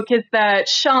joke is that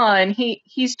Sean,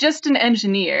 he's just an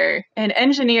engineer, and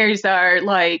engineers are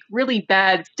like really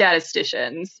bad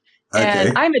statisticians. Okay.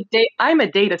 And I'm a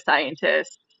data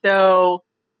scientist, so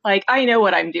like I know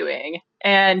what I'm doing.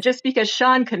 And just because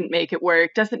Sean couldn't make it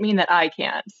work doesn't mean that I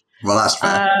can't. Well, that's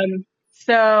fair.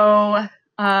 So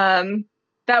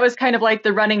that was kind of like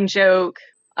the running joke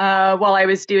while I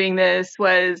was doing this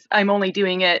was I'm only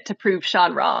doing it to prove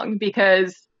Sean wrong,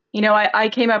 because I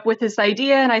came up with this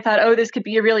idea and I thought, oh, this could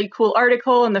be a really cool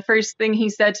article. And the first thing he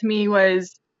said to me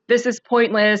was, this is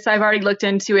pointless. I've already looked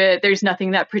into it. There's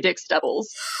nothing that predicts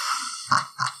doubles.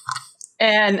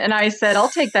 And I said, I'll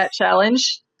take that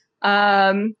challenge.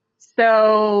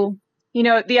 So,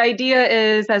 the idea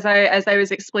is, as I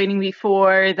was explaining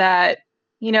before, that,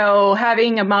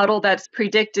 having a model that's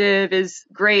predictive is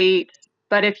great,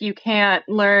 but if you can't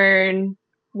learn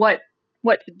what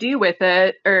to do with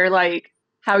it, or like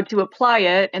how to apply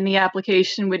it, and the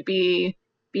application would be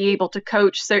able to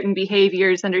coach certain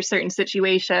behaviors under certain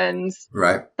situations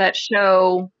right, that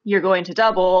show you're going to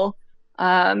double,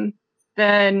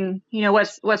 then,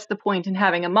 what's the point in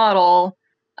having a model?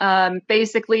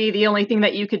 Basically, the only thing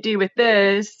that you could do with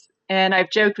this, and I've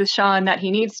joked with Sean that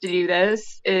he needs to do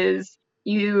this, is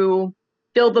you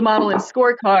build the model in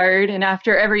scorecard, and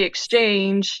after every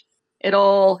exchange,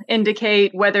 it'll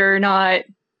indicate whether or not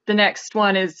the next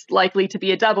one is likely to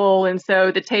be a double. And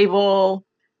so the table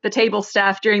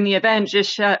staff during the event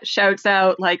just shouts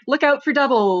out, like, look out for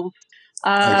doubles.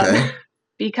 okay,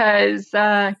 Because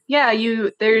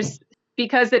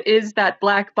because it is that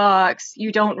black box,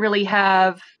 you don't really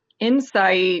have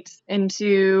insight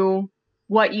into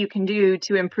what you can do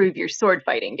to improve your sword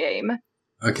fighting game.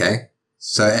 okay.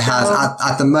 So it has,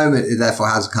 at the moment, it therefore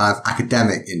has a kind of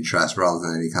academic interest rather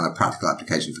than any kind of practical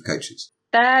application for coaches.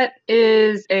 That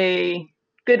is a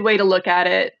good way to look at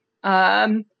it.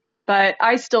 But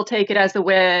I still take it as a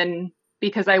win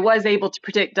because I was able to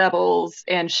predict doubles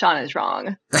and Sean is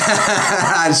wrong.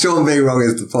 And Sean being wrong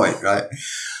is the point, right?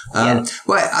 Yes.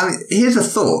 Well, I mean, here's a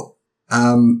thought.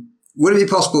 Would it be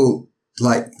possible,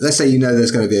 like, let's say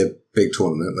there's going to be a big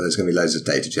tournament where there's going to be loads of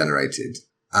data generated.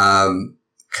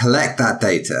 Collect that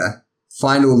data,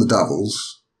 find all the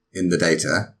doubles in the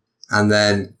data, and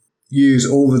then use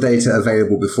all the data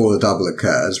available before the double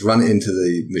occurs, run it into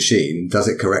the machine. Does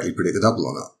it correctly predict the double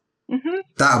or not? Mm-hmm.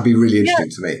 That would be really interesting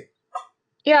to me.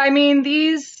 Yeah, I mean,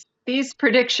 these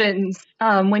predictions,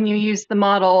 when you use the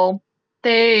model,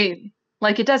 it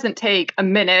doesn't take a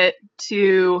minute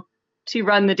to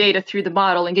run the data through the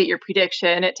model and get your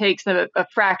prediction. It takes a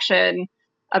fraction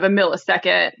of a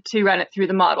millisecond to run it through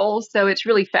the model, so it's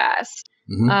really fast.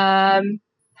 Mm-hmm.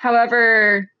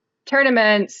 However,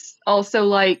 tournaments also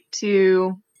like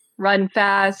to run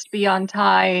fast, be on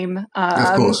time.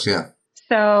 Of course, yeah.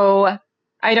 So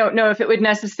I don't know if it would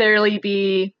necessarily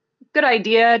be a good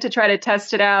idea to try to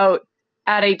test it out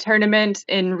at a tournament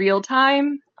in real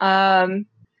time. But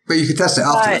you could test it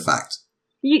after the fact.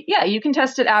 Yeah, you can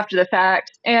test it after the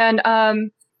fact. And,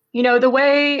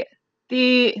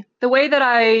 the way that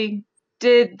I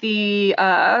did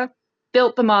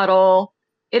built the model,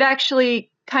 it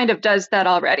actually kind of does that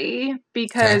already,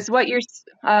 because what you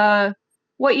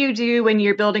do when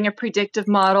you're building a predictive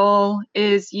model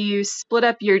is you split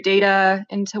up your data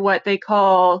into what they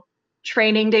call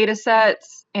training data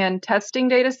sets and testing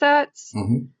data sets.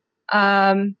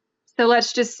 Mm-hmm. So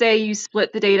let's just say you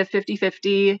split the data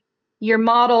 50-50. Your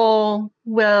model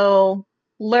will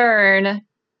learn,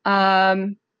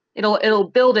 it'll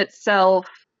build itself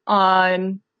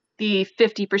on the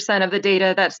 50% of the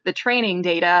data that's the training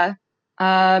data.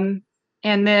 And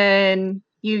then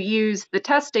you use the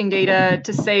testing data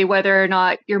to say whether or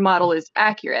not your model is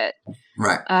accurate.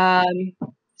 Right.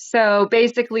 So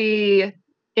basically,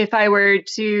 if I were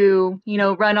to,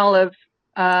 run all of,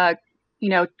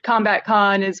 Combat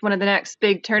Con is one of the next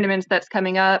big tournaments that's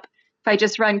coming up. If I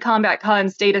just run Combat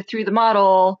Con's data through the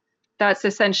model, that's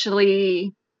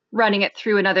essentially running it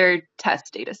through another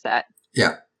test data set.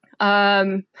 Yeah.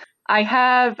 I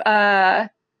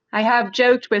have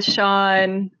joked with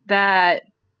Sean that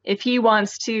if he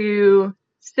wants to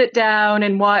sit down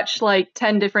and watch like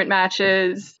 10 different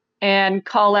matches and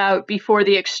call out before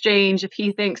the exchange if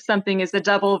he thinks something is a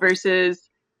double versus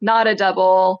not a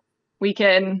double, we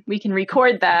can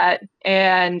record that,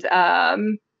 and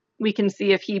we can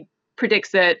see if he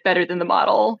predicts it better than the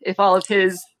model, if all of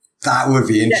his that would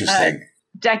be interesting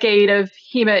decade of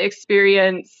HEMA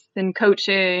experience and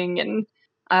coaching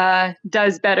and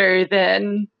does better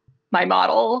than my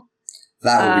model.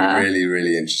 That would be really,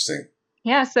 really interesting.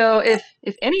 Yeah, so if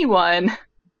anyone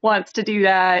wants to do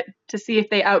that to see if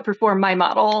they outperform my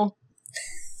model,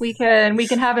 we can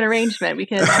have an arrangement. We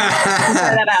can try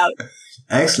that out.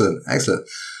 Excellent.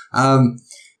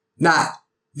 Now,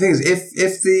 the thing is,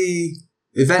 if the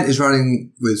event is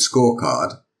running with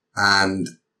scorecard and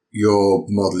your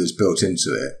model is built into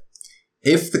it,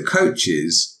 if the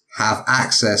coaches have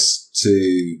access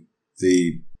to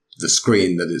the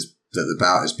screen that the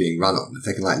bout is being run on, if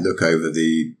they can like look over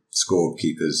the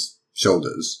scorekeeper's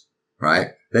shoulders, right?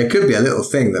 There could be a little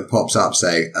thing that pops up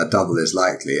saying a double is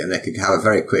likely, and they could have a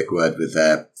very quick word with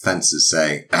their fencers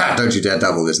saying, don't you dare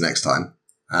double this next time.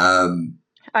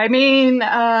 I mean,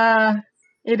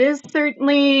 it is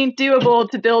certainly doable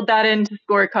to build that into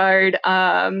scorecard,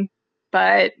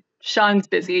 but Sean's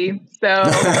busy, so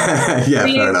yeah,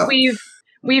 fair enough.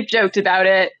 We've joked about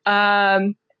it,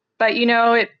 but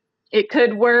it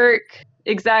could work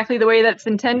exactly the way that's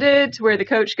intended, where the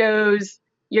coach goes,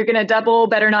 "You're gonna double,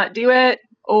 better not do it,"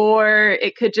 or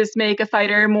it could just make a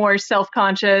fighter more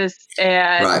self-conscious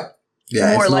and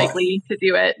more likely to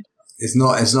do it. It's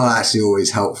not actually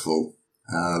always helpful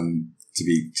to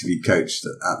be coached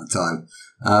at the time.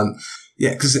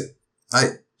 Because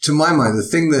to my mind, the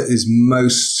thing that is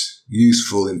most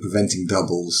useful in preventing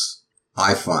doubles,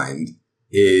 I find,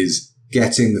 is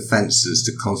getting the fencers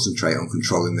to concentrate on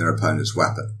controlling their opponent's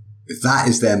weapon. If that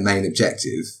is their main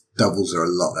objective, doubles are a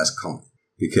lot less common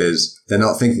because they're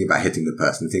not thinking about hitting the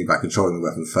person, they're thinking about controlling the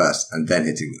weapon first and then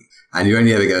hitting them. And you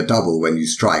only ever get a double when you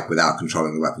strike without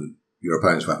controlling the weapon, your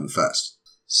opponent's weapon first.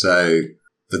 So,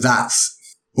 but that's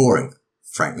boring,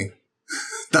 frankly.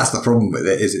 That's the problem with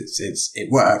it, is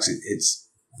it works. It's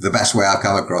the best way I've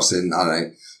come across in,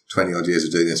 20 odd years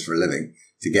of doing this for a living,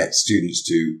 to get students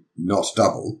to not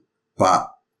double, but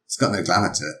it's got no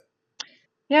glamour to it.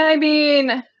 Yeah, I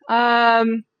mean,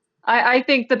 I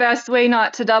think the best way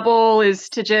not to double is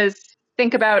to just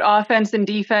think about offense and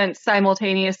defense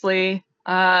simultaneously.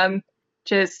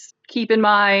 Just keep in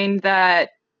mind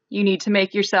that you need to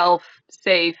make yourself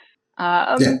safe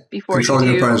before controlling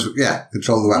you do. Your opponent's,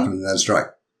 control the weapon and then strike.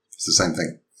 It's the same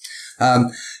thing.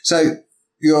 So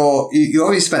you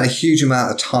already spent a huge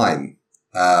amount of time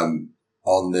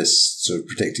on this sort of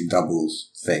predicting doubles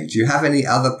thing. Do you have any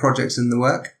other projects in the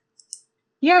work?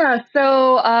 Yeah,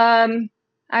 so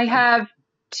I have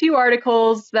 2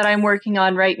 articles that I'm working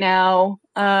on right now.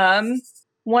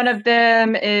 One of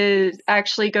them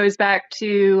actually goes back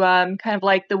to kind of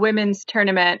like the women's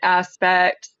tournament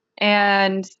aspect.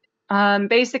 And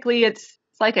basically it's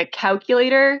like a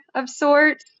calculator of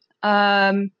sorts,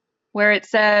 where it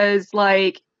says,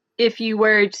 like, if you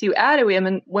were to add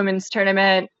a women's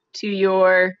tournament to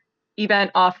your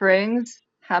event offerings,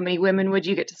 how many women would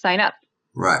you get to sign up?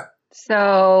 Right.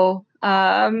 So,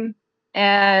 and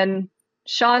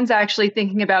Sean's actually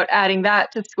thinking about adding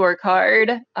that to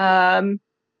scorecard,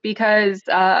 because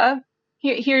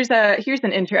here's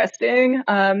an interesting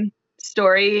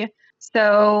story.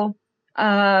 So,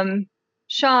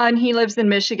 Sean, he lives in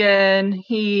Michigan.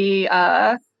 He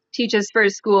teaches for a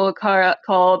school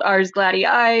called Ars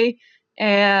Gladii,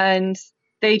 and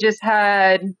they just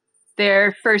had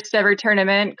their first ever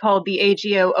tournament called the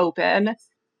AGO Open,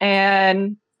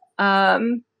 and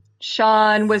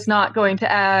Sean was not going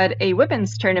to add a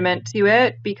women's tournament to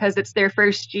it because it's their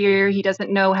first year. He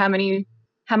doesn't know how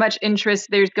much interest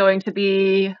there's going to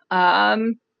be,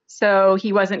 so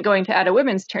he wasn't going to add a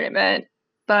women's tournament.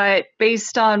 But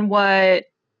based on what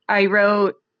I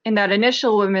wrote in that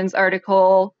initial women's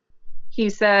article, he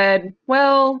said,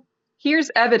 well, here's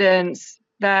evidence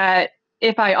that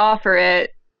if I offer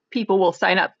it, people will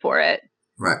sign up for it.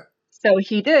 Right. So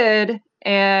he did,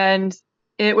 and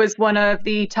it was one of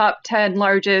the top 10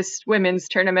 largest women's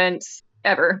tournaments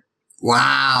ever.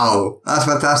 Wow, that's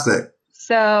fantastic.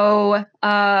 So,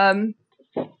 he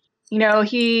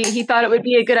thought it would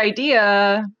be a good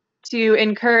idea to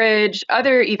encourage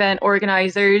other event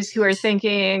organizers who are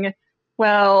thinking,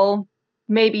 well,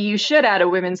 maybe you should add a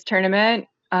women's tournament.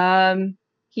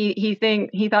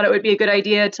 He thought it would be a good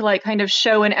idea to like kind of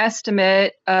show an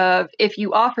estimate of, if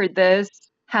you offered this,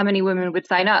 how many women would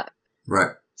sign up.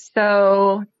 Right.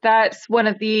 So that's one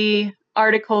of the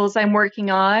articles I'm working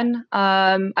on.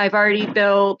 I've already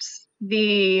built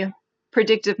the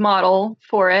predictive model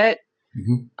for it.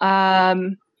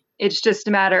 Mm-hmm. It's just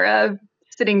a matter of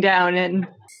sitting down and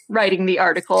writing the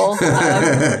article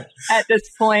at this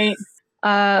point.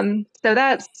 So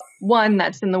that's one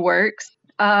that's in the works.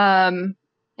 And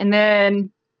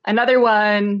then another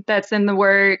one that's in the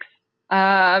works,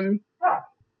 I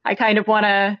kind of want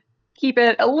to keep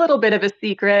it a little bit of a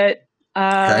secret,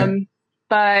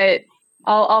 but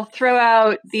I'll throw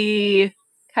out the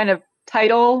kind of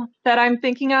title that I'm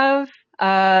thinking of,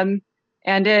 and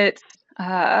it's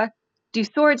Do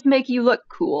Swords Make You Look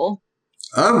Cool?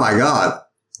 Oh my God.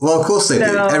 Well, of course they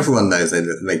do. Everyone knows they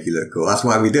make you look cool. That's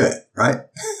why we do it, right?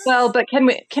 Well, but can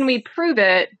we prove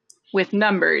it with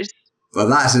numbers? Well,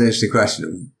 that's an interesting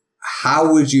question.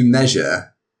 How would you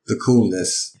measure the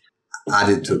coolness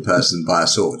added to a person by a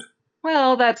sword?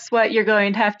 Well, that's what you're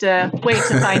going to have to wait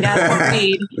to find out and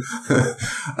read.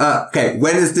 Okay,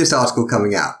 when is this article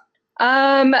coming out?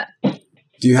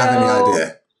 Do you have any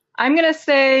idea? I'm going to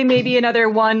say maybe another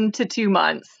 1 to 2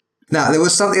 months. Now, there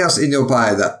was something else in your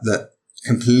bio that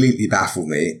completely baffled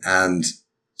me, and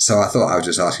so I thought I would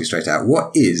just ask you straight out.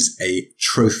 What is a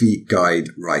trophy guide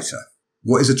writer?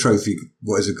 What is a trophy?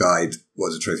 What is a guide? What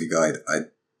is a trophy guide? I have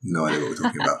no idea what we're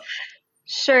talking about.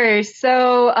 Sure.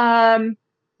 So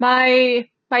my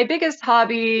biggest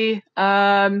hobby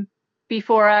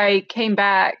before I came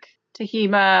back to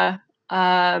HEMA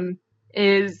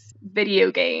is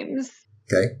video games.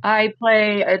 Okay. I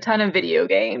play a ton of video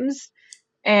games,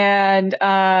 and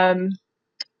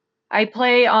I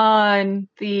play on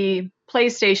the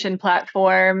PlayStation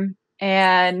platform,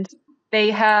 and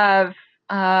they have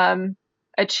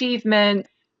achievements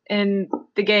in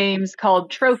the games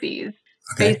called trophies.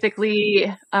 Okay.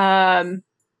 Basically,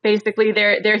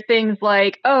 they're things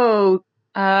like,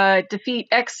 defeat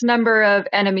X number of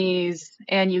enemies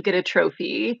and you get a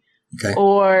trophy, Okay.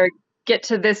 or get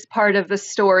to this part of the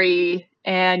story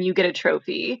and you get a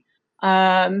trophy.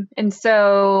 And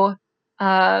so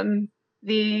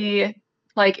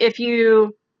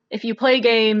if you play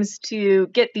games to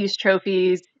get these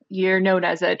trophies, you're known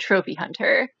as a trophy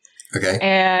hunter. Okay.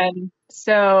 And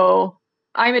so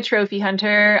I'm a trophy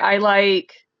hunter. I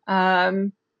like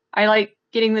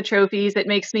getting the trophies. It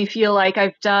makes me feel like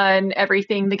I've done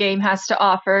everything the game has to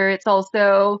offer. It's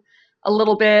also a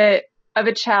little bit of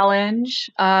a challenge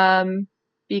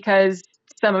because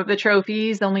some of the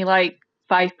trophies, only like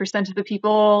 5% of the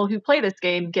people who play this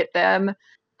game get them.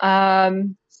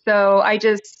 So I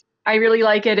really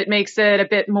like it. It makes it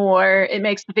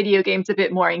makes the video games a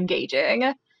bit more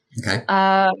engaging. Okay.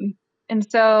 And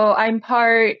so I'm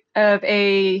part of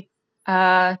a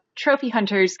trophy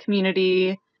hunters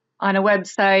community on a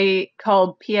website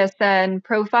called PSN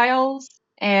Profiles,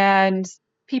 and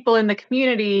people in the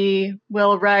community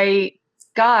will write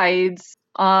guides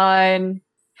on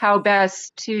how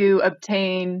best to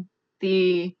obtain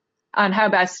a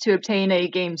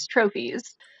game's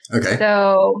trophies. Okay.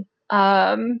 So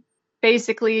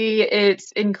basically,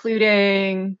 it's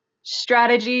including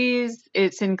strategies,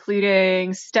 it's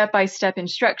including step-by-step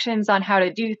instructions on how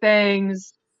to do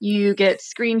things. You get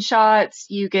screenshots,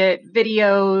 you get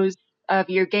videos of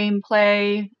your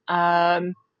gameplay,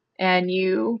 and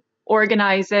you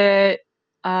organize it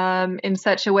in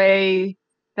such a way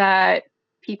that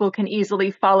people can easily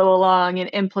follow along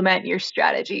and implement your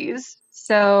strategies.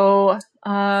 So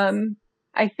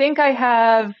I think I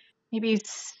have maybe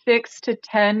 6 to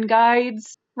 10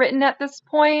 guides written at this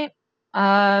point.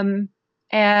 And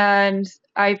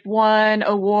I've won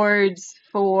awards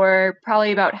for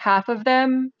probably about half of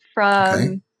them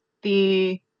from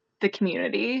the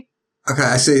community. Okay,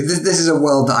 I see. This is a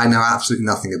world that I know absolutely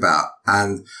nothing about,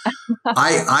 and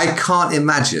I can't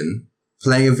imagine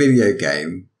playing a video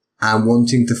game and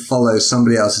wanting to follow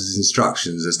somebody else's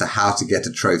instructions as to how to get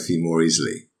a trophy more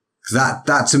easily.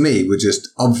 That to me would just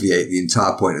obviate the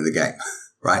entire point of the game,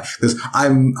 right? Because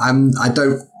I'm not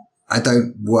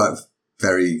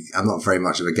very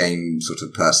much of a game sort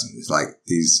of person. It's like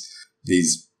these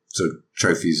sort of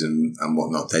trophies and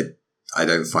whatnot. I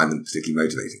don't find them particularly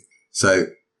motivating. So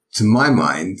to my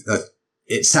mind,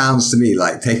 it sounds to me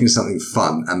like taking something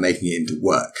fun and making it into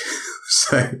work.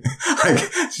 So,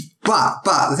 but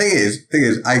the thing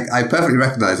is, I perfectly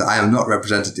recognize that I am not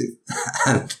representative,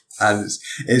 and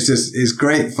it's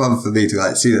great fun for me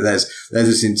to see that there's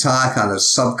this entire kind of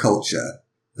subculture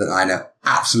that I know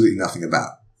absolutely nothing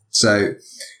about. So,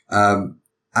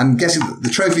 I'm guessing that the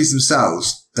trophies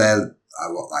themselves, they're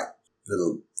like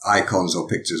little icons or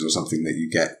pictures or something that you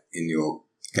get in your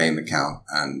game account,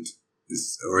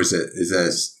 there's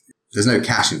no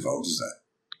cash involved, is there?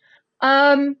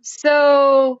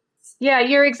 So yeah,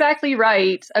 you're exactly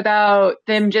right about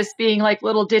them just being like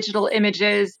little digital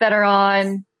images that are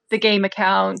on the game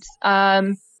account.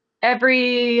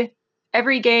 Every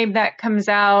game that comes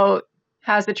out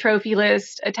has a trophy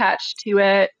list attached to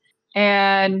it,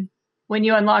 and when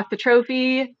you unlock the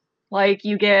trophy, like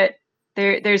you get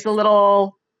there's a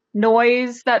little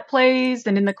noise that plays,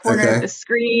 and in the corner of the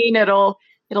screen it'll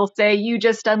say you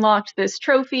just unlocked this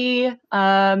trophy,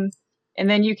 and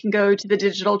then you can go to the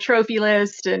digital trophy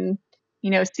list and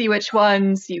see which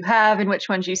ones you have and which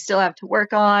ones you still have to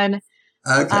work on.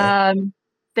 But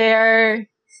they're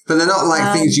not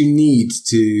like things you need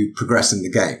to progress in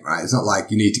the game, right? It's not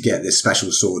like you need to get this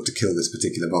special sword to kill this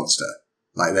particular monster.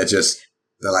 Like they're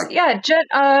like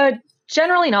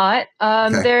generally not.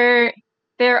 There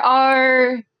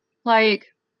are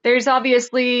there's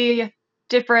obviously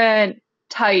different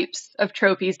types of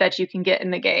trophies that you can get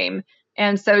in the game.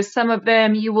 And so some of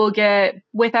them you will get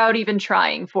without even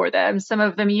trying for them. Some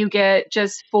of them you get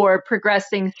just for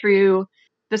progressing through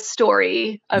the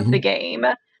story of the game.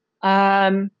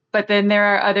 But then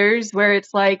there are others where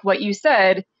it's like what you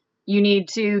said, you need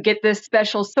to get this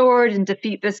special sword and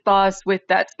defeat this boss with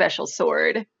that special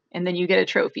sword. And then you get a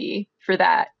trophy for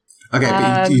that. Okay,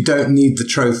 but you don't need the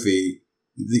trophy.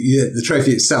 The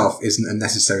trophy itself isn't a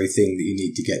necessary thing that you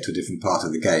need to get to a different part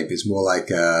of the game. It's more like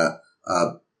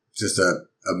just a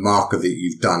marker that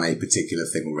you've done a particular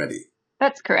thing already.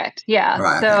 That's correct. Yeah.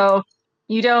 Right, so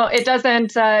okay. it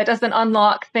doesn't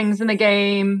unlock things in the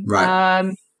game.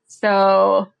 Right.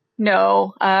 So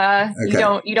no, Okay.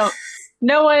 you don't,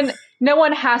 no one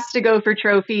has to go for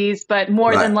trophies, but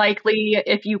more than likely,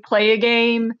 if you play a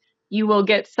game, you will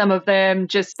get some of them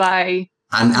just by,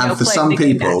 and for some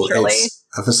people, naturally.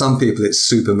 it's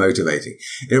super motivating.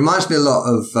 It reminds me a lot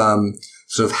of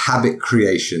sort of habit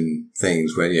creation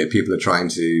things when people are trying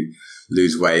to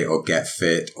lose weight or get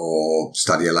fit or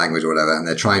study a language or whatever, and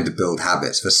they're trying to build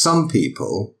habits. For some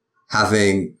people,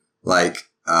 having like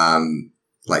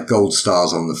gold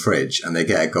stars on the fridge, and they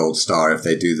get a gold star if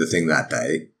they do the thing that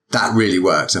day, that really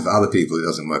works. And for other people, it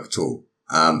doesn't work at all.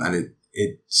 And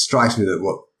it strikes me that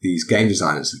what these game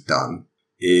designers have done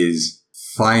is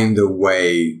find a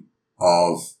way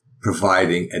of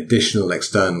providing additional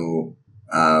external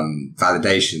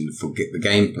validation for the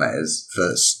game players,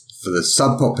 for the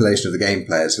subpopulation of the game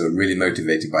players who are really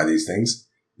motivated by these things.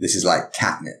 This is like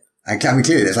catnip. And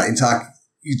clearly there's like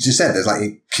you just said there's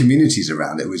like communities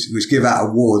around it which give out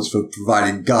awards for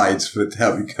providing guides to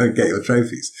help you go and get your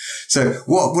trophies. So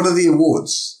what are the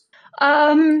awards?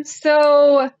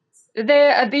 So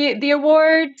the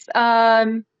awards,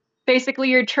 basically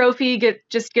your trophy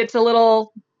gets a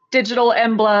little digital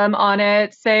emblem on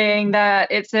it saying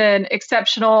that it's an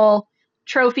exceptional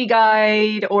trophy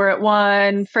guide or it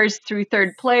won first through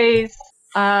third place.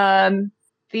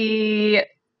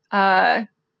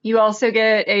 You also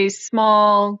get a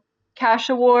small cash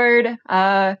award.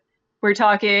 We're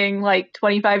talking like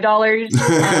 $25.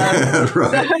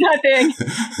 Right.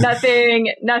 So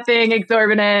nothing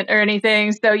exorbitant or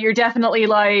anything. So you're definitely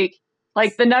like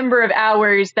the number of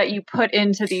hours that you put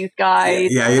into these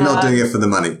guides. Yeah, you're not doing it for the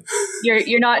money.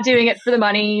 You're not doing it for the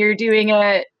money. You're doing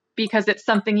it because it's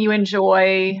something you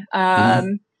enjoy.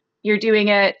 You're doing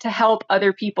it to help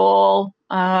other people.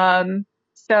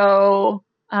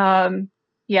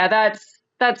 Yeah, that's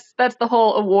the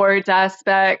whole awards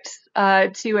aspect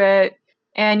to it.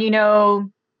 And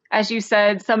as you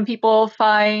said, some people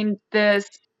find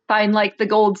like the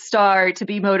gold star to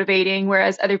be motivating,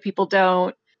 whereas other people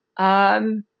don't.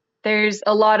 There's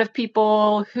a lot of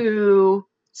people who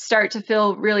start to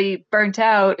feel really burnt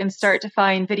out and start to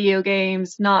find video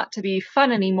games not to be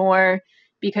fun anymore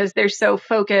because they're so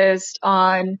focused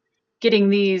on getting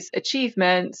these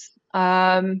achievements.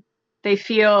 Some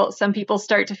people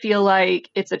start to feel like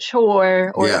it's a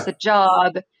chore or it's a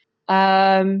job.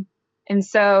 And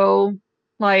so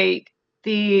like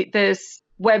this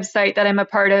website that I'm a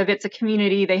part of, it's a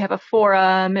community, they have a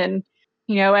forum, and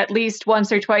at least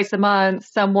once or twice a month,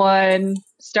 someone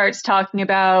starts talking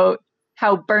about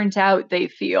how burnt out they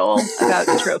feel about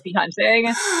the trophy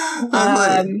hunting.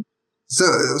 So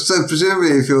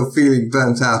presumably if you're feeling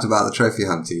burnt out about the trophy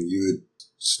hunting, you would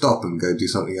stop and go do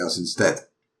something else instead.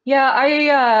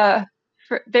 Yeah,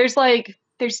 there's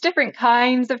different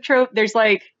kinds of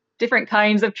different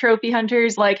kinds of trophy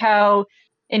hunters, like how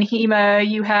in HEMA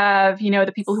you have,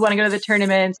 the people who want to go to the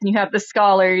tournaments, and you have the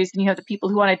scholars, and you have the people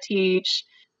who want to teach.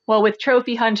 Well, with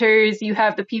trophy hunters, you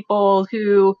have the people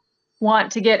who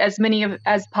want to get as many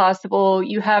as possible.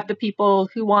 You have the people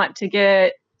who want to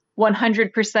get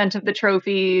 100% of the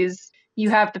trophies. You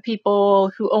have the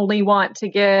people who only want to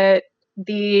get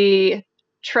the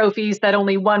trophies that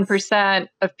only 1%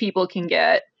 of people can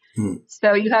get.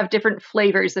 So you have different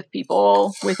flavors of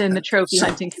people within the trophy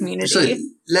hunting community. So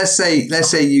let's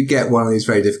say you get one of these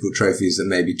very difficult trophies that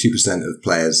maybe 2% of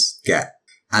players get,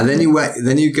 and then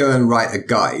you go and write a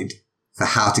guide for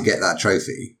how to get that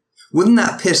trophy. Wouldn't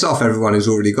that piss off everyone who's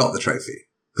already got the trophy?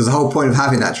 Because the whole point of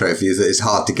having that trophy is that it's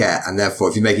hard to get, and therefore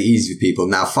if you make it easy for people,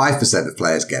 now 5% of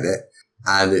players get it,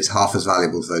 and it's half as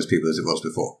valuable to those people as it was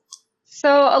before. So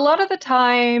a lot of the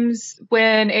times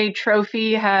when a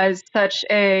trophy has such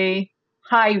a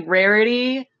high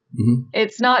rarity,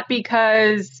 it's not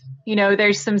because,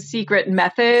 there's some secret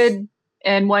method,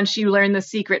 and once you learn the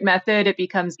secret method, it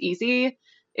becomes easy.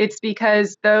 It's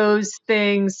because those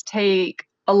things take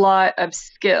a lot of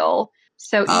skill.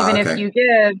 So even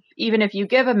if you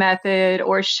give a method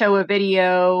or show a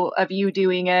video of you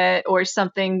doing it or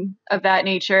something of that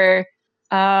nature,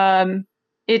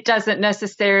 it doesn't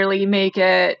necessarily make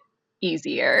it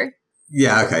easier.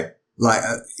 Yeah, okay. Like,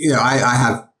 I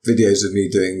have videos of me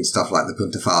doing stuff like the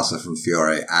Punta Farsa from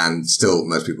Fiore, and still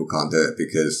most people can't do it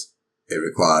because it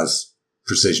requires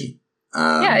precision.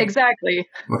 Yeah, exactly.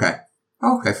 Okay.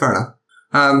 Okay, fair enough.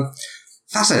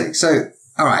 Fascinating. So,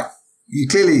 all right. You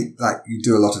clearly, you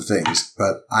do a lot of things,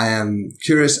 but I am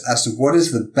curious as to what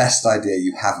is the best idea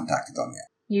you haven't acted on yet?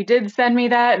 You did send me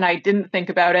that, and I didn't think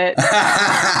about it.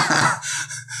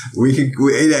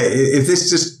 If this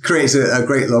just creates a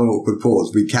great long awkward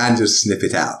pause, we can just snip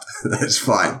it out. That's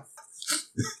fine.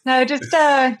 No, just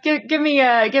give me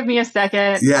a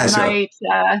second. Yeah, sure.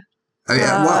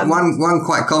 One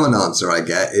quite common answer I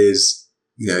get is,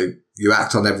 you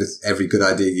act on every good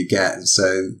idea you get, and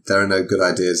so there are no good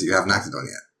ideas that you haven't acted on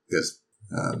yet. Because,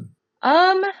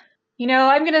 I'm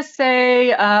gonna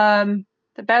say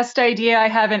the best idea I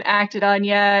haven't acted on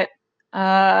yet,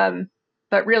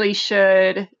 but really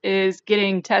should, is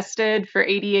getting tested for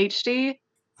ADHD.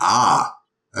 Ah,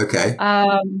 okay.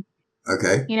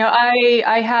 Okay.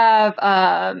 I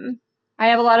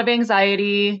have a lot of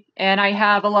anxiety, and I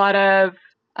have a lot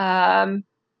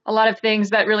of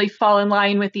things that really fall in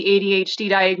line with the ADHD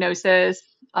diagnosis.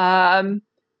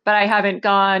 But I haven't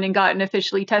gone and gotten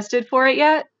officially tested for it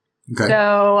yet. Okay.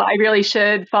 So I really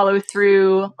should follow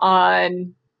through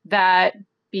on that,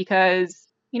 because,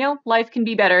 life can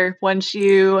be better once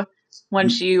you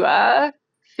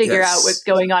figure out what's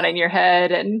going on in your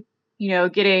head, and,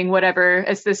 getting whatever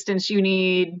assistance you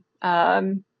need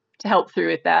to help through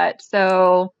with that.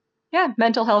 So yeah,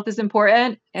 mental health is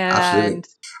important, and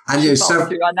follow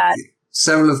through on that.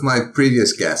 Several of my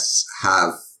previous guests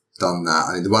have done that.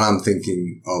 I mean, the one I'm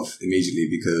thinking of immediately,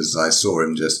 because I saw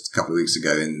him just a couple of weeks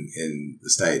ago in the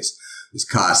States, is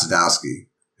Kari Sadowski,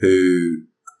 who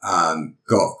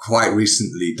got quite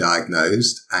recently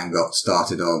diagnosed and got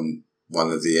started on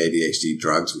one of the ADHD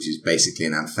drugs, which is basically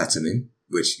an amphetamine,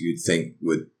 which you'd think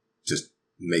would just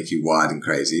make you wild and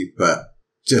crazy. But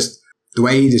just the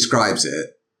way he describes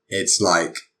it, it's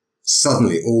like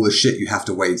suddenly all the shit you have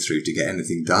to wade through to get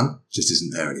anything done just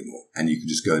isn't there anymore, and you can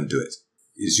just go and do it.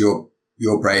 It's your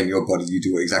brain, your body, you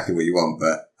do exactly what you want.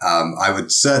 But I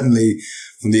would certainly,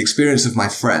 from the experience of my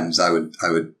friends, I would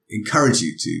encourage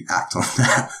you to act on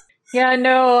that. Yeah,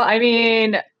 no, I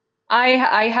mean, I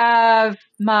have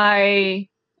I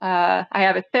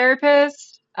have a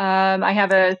therapist. I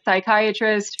have a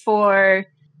psychiatrist for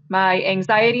my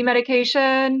anxiety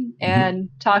medication, and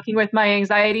talking with my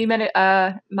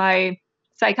my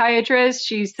psychiatrist,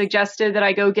 she suggested that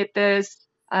I go get this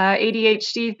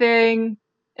ADHD thing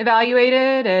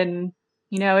evaluated, and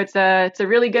it's a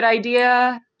really good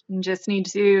idea, and just need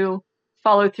to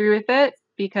follow through with it,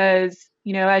 because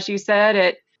as you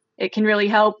said, it can really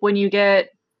help when you get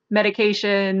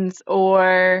medications,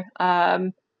 or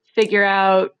figure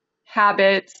out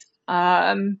habits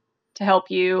to help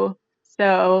you.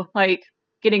 So, like,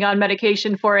 getting on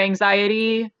medication for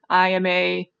anxiety, I am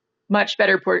a much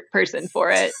better person for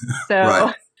it.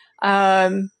 So,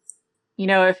 Right.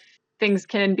 If things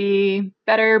can be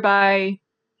better by,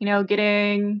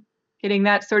 getting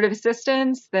that sort of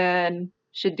assistance, then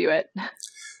should do it.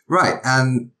 Right.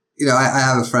 And, I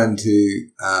have a friend who,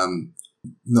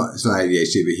 it's not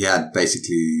ADHD, but he had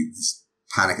basically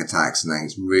panic attacks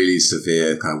and really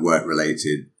severe kind of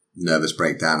work-related nervous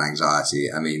breakdown anxiety.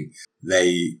 I mean,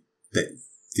 the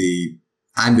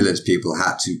ambulance people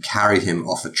had to carry him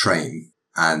off a train,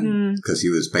 and because he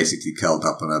was basically curled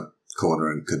up on a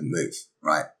corner and couldn't move,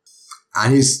 right?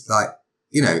 And he's like,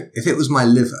 if it was my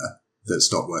liver that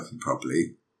stopped working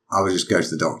properly, I would just go to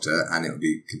the doctor and it would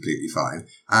be completely fine.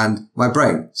 And my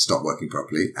brain stopped working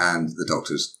properly, and the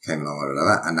doctors came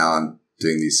along, and now I'm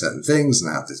doing these certain things,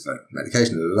 and I have this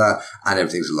medication, and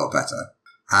everything's a lot better.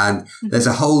 And there's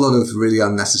a whole lot of really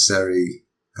unnecessary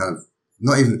kind of,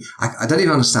 I don't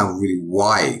even understand really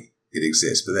why it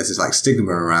exists, but there's this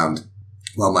stigma around,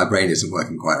 well, my brain isn't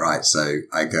working quite right, so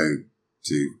I go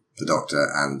to the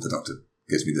doctor and the doctor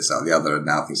gives me this, that, or the other, and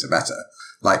now things are better.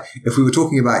 If we were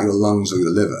talking about your lungs or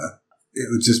your liver, it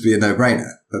would just be a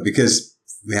no-brainer. But because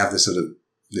we have this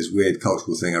this weird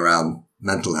cultural thing around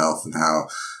mental health and how,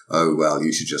 oh, well,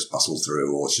 you should just bustle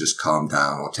through, or just calm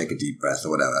down, or take a deep breath,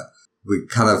 or whatever, we're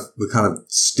kind of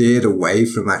steered away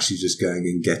from actually just going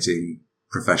and getting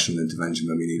professional intervention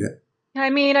when we need it.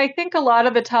 I mean, I think a lot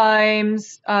of the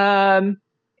times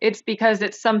it's because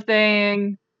it's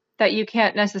something that you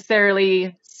can't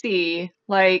necessarily see.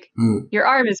 Your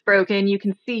arm is broken, you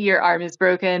can see your arm is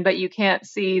broken, but you can't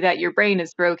see that your brain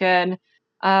is broken.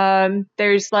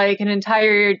 There's an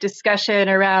entire discussion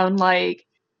around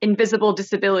invisible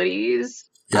disabilities.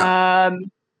 Yeah.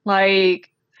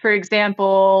 For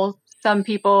example, some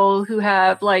people who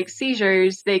have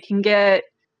seizures, they can get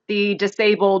the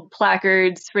disabled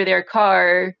placards for their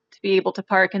car to be able to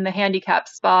park in the handicap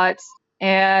spots.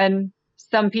 And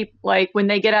some people, like when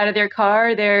they get out of their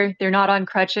car, they're not on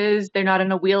crutches, they're not in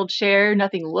a wheelchair,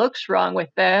 nothing looks wrong with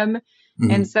them.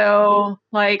 And so,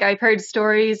 like, I've heard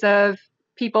stories of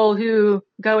people who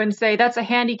go and say, that's a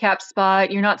handicap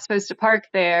spot, you're not supposed to park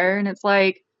there. And it's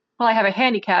like, well, I have a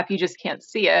handicap, you just can't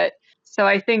see it. So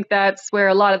I think that's where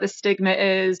a lot of the stigma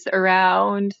is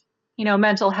around,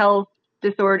 mental health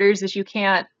disorders, is you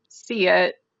can't see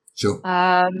it. Sure.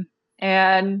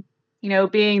 And,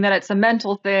 being that it's a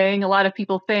mental thing, a lot of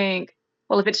people think,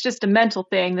 well, if it's just a mental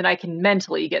thing, then I can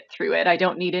mentally get through it. I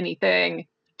don't need anything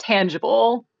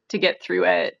tangible to get through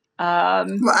it.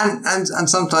 And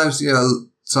sometimes,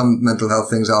 some mental health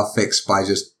things are fixed by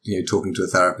just, talking to a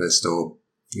therapist, or,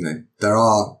 there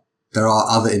are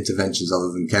other interventions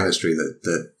other than chemistry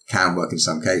that can work in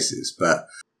some cases. But,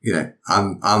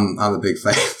 I'm a big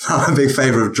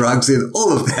favor of drugs in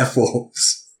all of their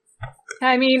forms.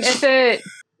 I mean, if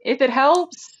it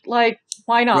helps, like,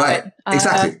 why not? Right.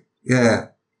 Exactly. Yeah.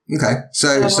 Okay.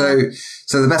 So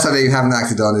the best idea you haven't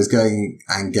acted on is going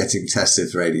and getting tested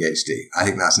for ADHD. I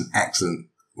think that's an excellent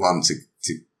one to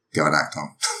go and act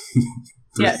on.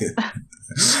 Yes.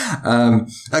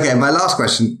 Okay. My last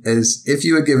question is, if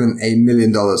you were given $1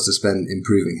 million to spend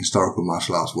improving historical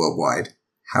martial arts worldwide,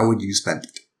 how would you spend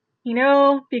it?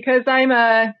 Because I'm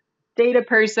a data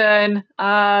person,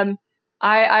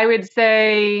 I would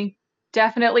say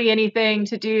definitely anything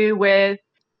to do with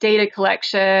data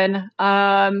collection.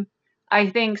 I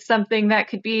think something that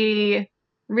could be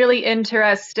really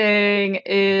interesting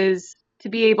is to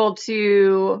be able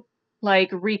to, like,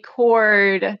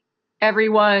 record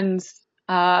everyone's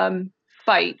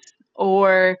fights,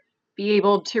 or be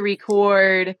able to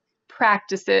record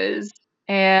practices,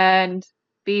 and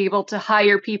be able to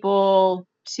hire people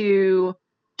to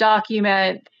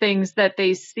document things that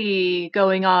they see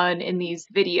going on in these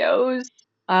videos,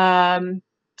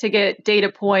 to get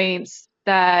data points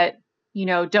that,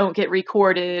 don't get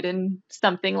recorded in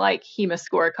something like HEMA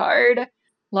scorecard.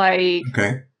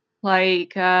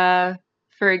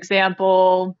 For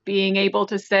example, being able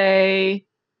to say,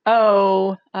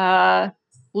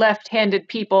 left-handed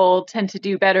people tend to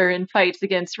do better in fights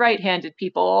against right-handed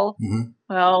people. Mm-hmm.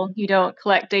 Well, you don't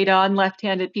collect data on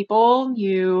left-handed people.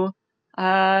 You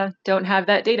don't have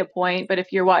that data point. But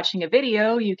if you're watching a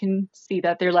video, you can see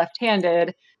that they're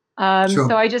left-handed. Sure.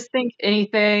 So I just think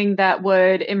anything that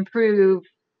would improve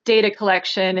data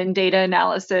collection and data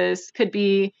analysis could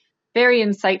be very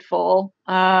insightful.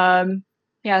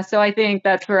 So I think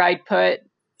that's where I'd put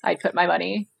my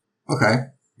money. Okay.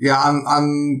 Yeah,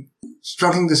 I'm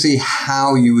struggling to see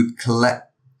how you would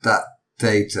collect that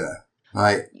data.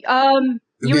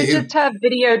 You would just have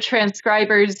video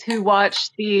transcribers who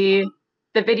watch the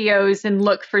videos and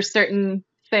look for certain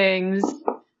things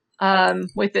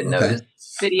within those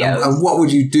videos. And what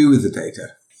would you do with the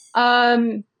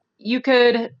data? You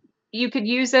could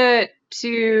use it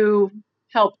to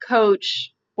help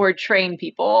coach or train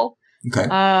people. Okay.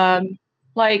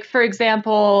 For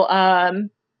example,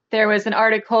 there was an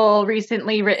article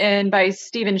recently written by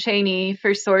Stephen Chaney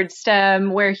for Sword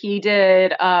STEM where he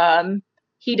did an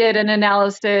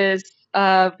analysis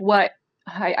of what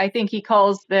I think he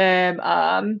calls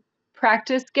them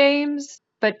practice games.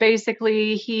 But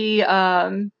basically, he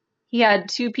had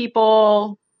two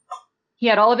people. He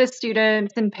had all of his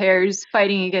students in pairs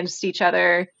fighting against each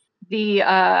other.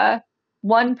 The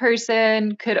one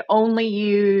person could only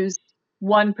use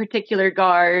one particular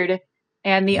guard,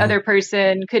 and the other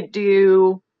person could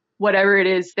do whatever it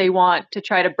is they want to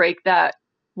try to break that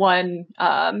one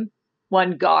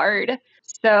guard.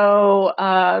 So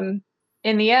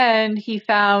in the end, he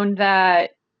found that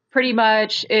pretty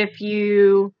much if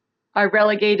you are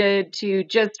relegated to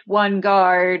just one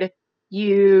guard,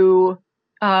 you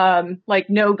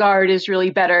no guard is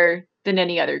really better than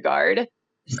any other guard. Okay.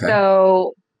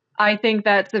 So I think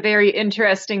that's a very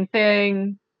interesting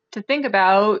thing to think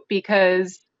about,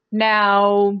 because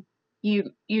now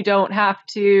you don't have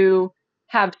to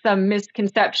have some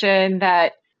misconception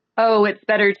that, it's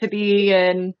better to be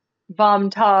in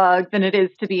Vom-Tog than it is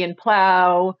to be in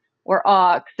Plow or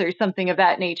Ox or something of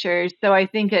that nature. So I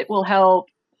think it will help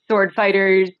sword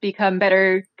fighters become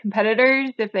better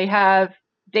competitors if they have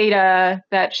data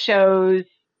that shows,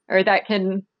 or that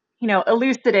can,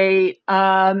 elucidate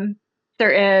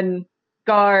certain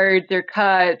guards or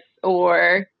cuts,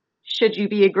 or should you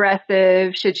be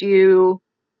aggressive? Should you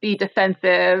be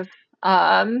defensive?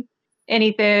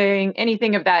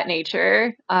 Anything of that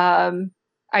nature,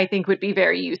 I think would be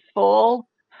very useful,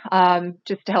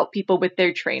 just to help people with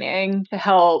their training, to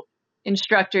help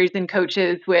instructors and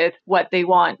coaches with what they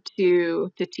want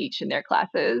to teach in their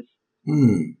classes. I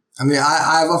mean,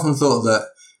 I've often thought that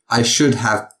I should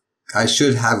have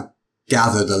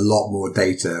gathered a lot more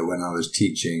data when I was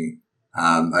teaching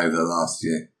over the last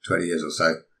 20 years or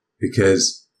so,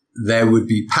 because there would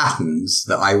be patterns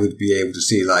that I would be able to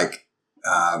see, like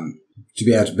to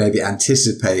be able to maybe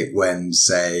anticipate when,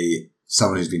 say,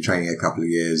 someone who's been training a couple of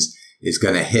years is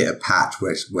going to hit a patch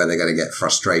where they're going to get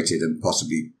frustrated and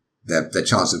possibly their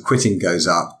chance of quitting goes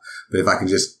up. But if I can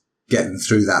just get them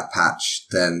through that patch,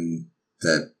 then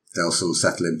they'll sort of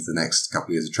settle into the next couple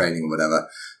of years of training or whatever.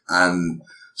 And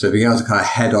so being able to kind of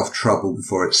head off trouble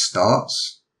before it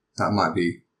starts, that might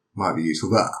be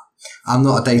useful. But I'm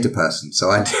not a data person,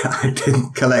 so I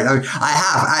didn't collect. I mean, I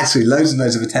have actually loads and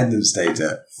loads of attendance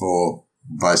data for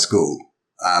my school,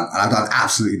 and I've done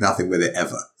absolutely nothing with it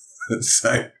ever.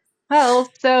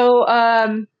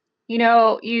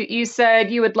 You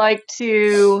said you would like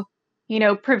to,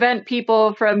 prevent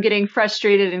people from getting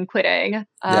frustrated and quitting.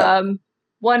 Yeah.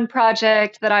 One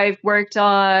project that I've worked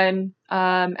on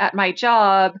at my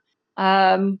job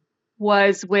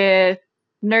was with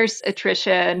nurse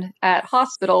attrition at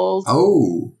hospitals.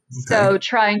 Oh, okay. So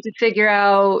trying to figure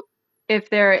out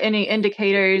if there are any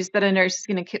indicators that a nurse is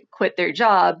going to quit their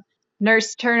job.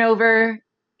 Nurse turnover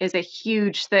is a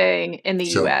huge thing in the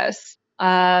U.S.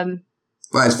 Well,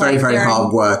 it's very, very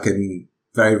hard work and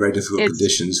very, very difficult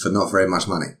conditions for not very much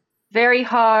money. Very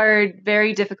hard,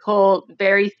 very difficult,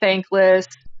 very thankless.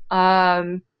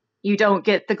 You don't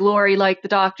get the glory like the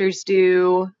doctors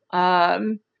do.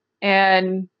 And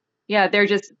they're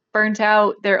just burnt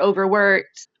out. They're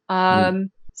overworked.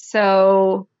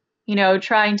 So,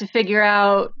 trying to figure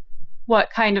out what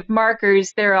kind of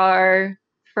markers there are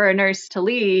for a nurse to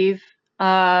leave,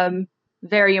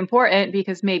 very important,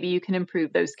 because maybe you can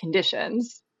improve those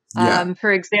conditions. Yeah.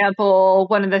 For example,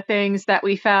 one of the things that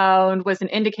we found was an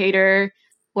indicator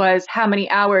was how many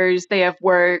hours they have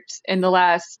worked in the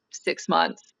last 6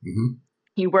 months. Mm-hmm.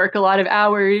 You work a lot of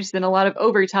hours and a lot of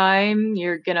overtime,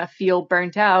 you're going to feel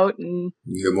burnt out and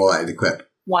you're more likely to quit.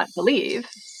 Want to leave.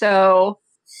 So,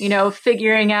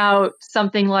 figuring out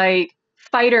something like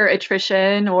fighter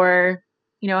attrition, or,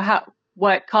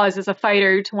 what causes a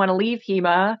fighter to want to leave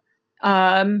HEMA.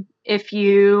 If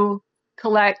you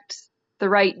collect the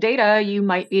right data, you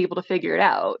might be able to figure it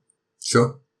out.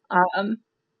 Sure.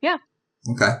 Yeah.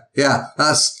 Okay. Yeah.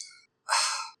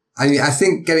 I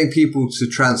think getting people to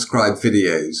transcribe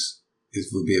videos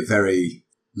would be a very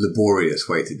laborious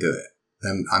way to do it.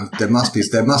 There must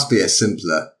be a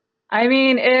simpler. I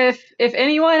mean, if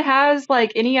anyone has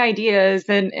like any ideas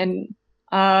and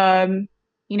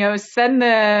send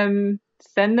them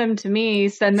to me,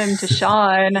 send them to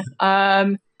Sean.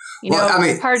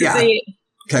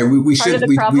 Okay, we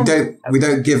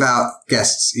don't give out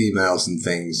guests' emails and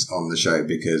things on the show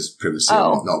because privacy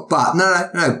and whatnot. But no.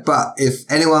 But if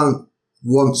anyone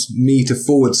wants me to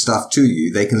forward stuff to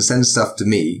you, they can send stuff to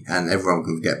me, and everyone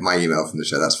can get my email from the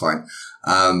show. That's fine.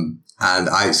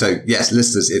 Yes,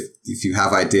 listeners, if you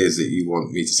have ideas that you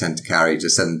want me to send to Kari,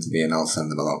 just send them to me and I'll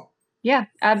send them along. Yeah,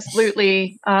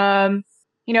 absolutely.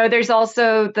 There's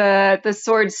also the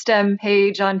Sword STEM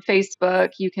page on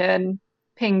Facebook. You can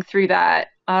ping through that.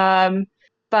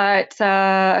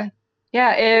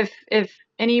 If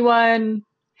anyone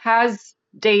has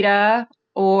data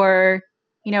or,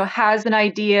 has an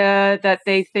idea that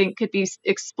they think could be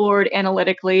explored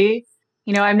analytically,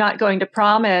 I'm not going to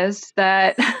promise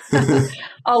that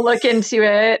I'll look into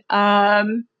it. But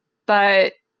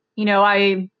I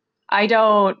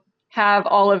don't have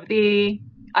all of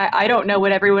I don't know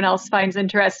what everyone else finds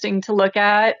interesting to look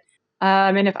at.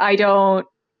 And if I don't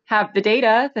have the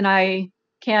data, then I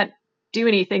can't do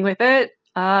anything with it.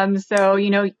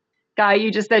 Guy,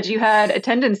 you just said you had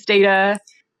attendance data.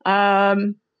 I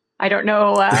don't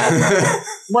know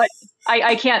what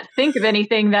I can't think of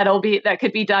anything that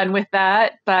could be done with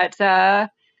that, but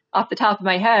off the top of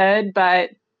my head, but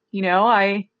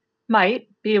I might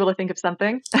be able to think of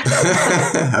something.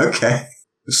 Okay.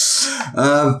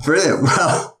 Brilliant.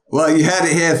 Well, you heard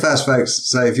it here first, folks.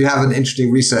 So if you have an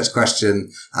interesting research question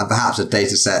and perhaps a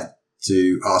data set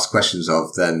to ask questions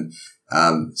of, then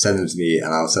send them to me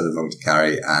and I'll send them along to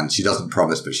Kari. And she doesn't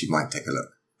promise, but she might take a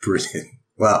look. Brilliant.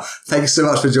 Well, thank you so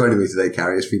much for joining me today,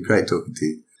 Kari. It's been great talking to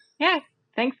you. Yeah.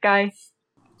 Thanks, Guy.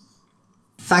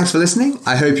 Thanks for listening.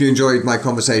 I hope you enjoyed my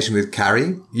conversation with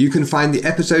Kari. You can find the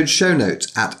episode show notes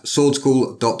at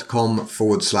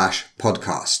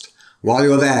swordschool.com/podcast. While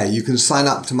you're there, you can sign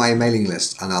up to my mailing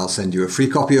list and I'll send you a free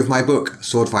copy of my book,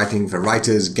 Sword Fighting for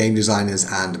Writers, Game Designers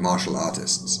and Martial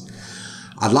Artists.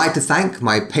 I'd like to thank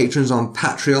my patrons on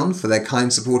Patreon for their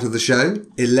kind support of the show.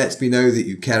 It lets me know that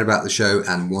you care about the show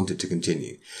and want it to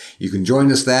continue. You can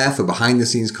join us there for behind the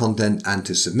scenes content and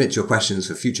to submit your questions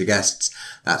for future guests.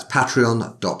 That's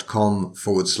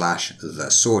patreon.com/The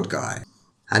Sword Guy.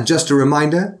 And just a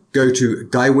reminder, go to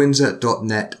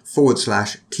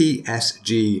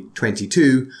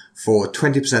guywindsor.net/TSG22 for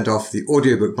 20% off the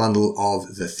audiobook bundle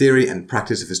of The Theory and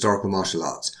Practice of Historical Martial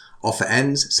Arts. Offer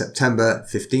ends September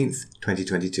 15th,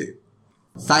 2022.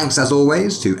 Thanks as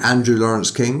always to Andrew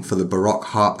Lawrence King for the Baroque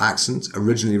harp accent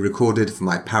originally recorded for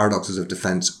my Paradoxes of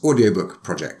Defense audiobook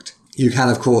project. You can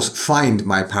of course find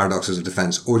my Paradoxes of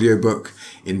Defense audiobook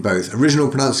in both original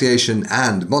pronunciation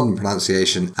and modern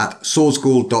pronunciation at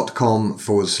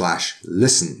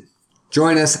swordschool.com/listen.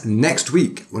 Join us next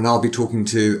week when I'll be talking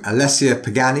to Alessia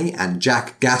Pagani and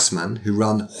Jack Gassman, who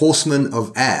run Horsemen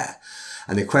of Air,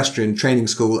 an equestrian training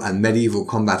school and medieval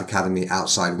combat academy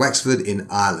outside Wexford in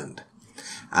Ireland.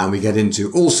 And we get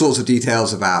into all sorts of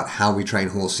details about how we train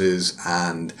horses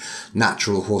and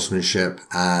natural horsemanship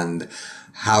and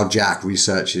how Jack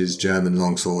researches German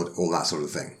longsword, all that sort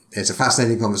of thing. It's a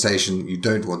fascinating conversation. You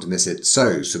don't want to miss it.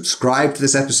 So subscribe to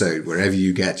this episode wherever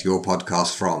you get your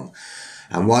podcast from.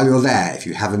 And while you're there, if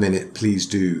you have a minute, please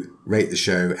do rate the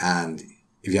show. And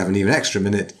if you have an even extra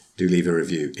minute, do leave a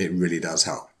review. It really does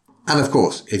help. And of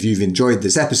course, if you've enjoyed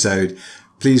this episode,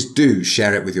 please do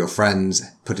share it with your friends,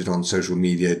 put it on social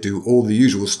media, do all the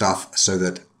usual stuff so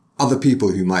that other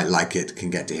people who might like it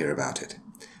can get to hear about it.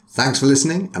 Thanks for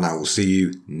listening, and I will see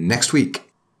you next week.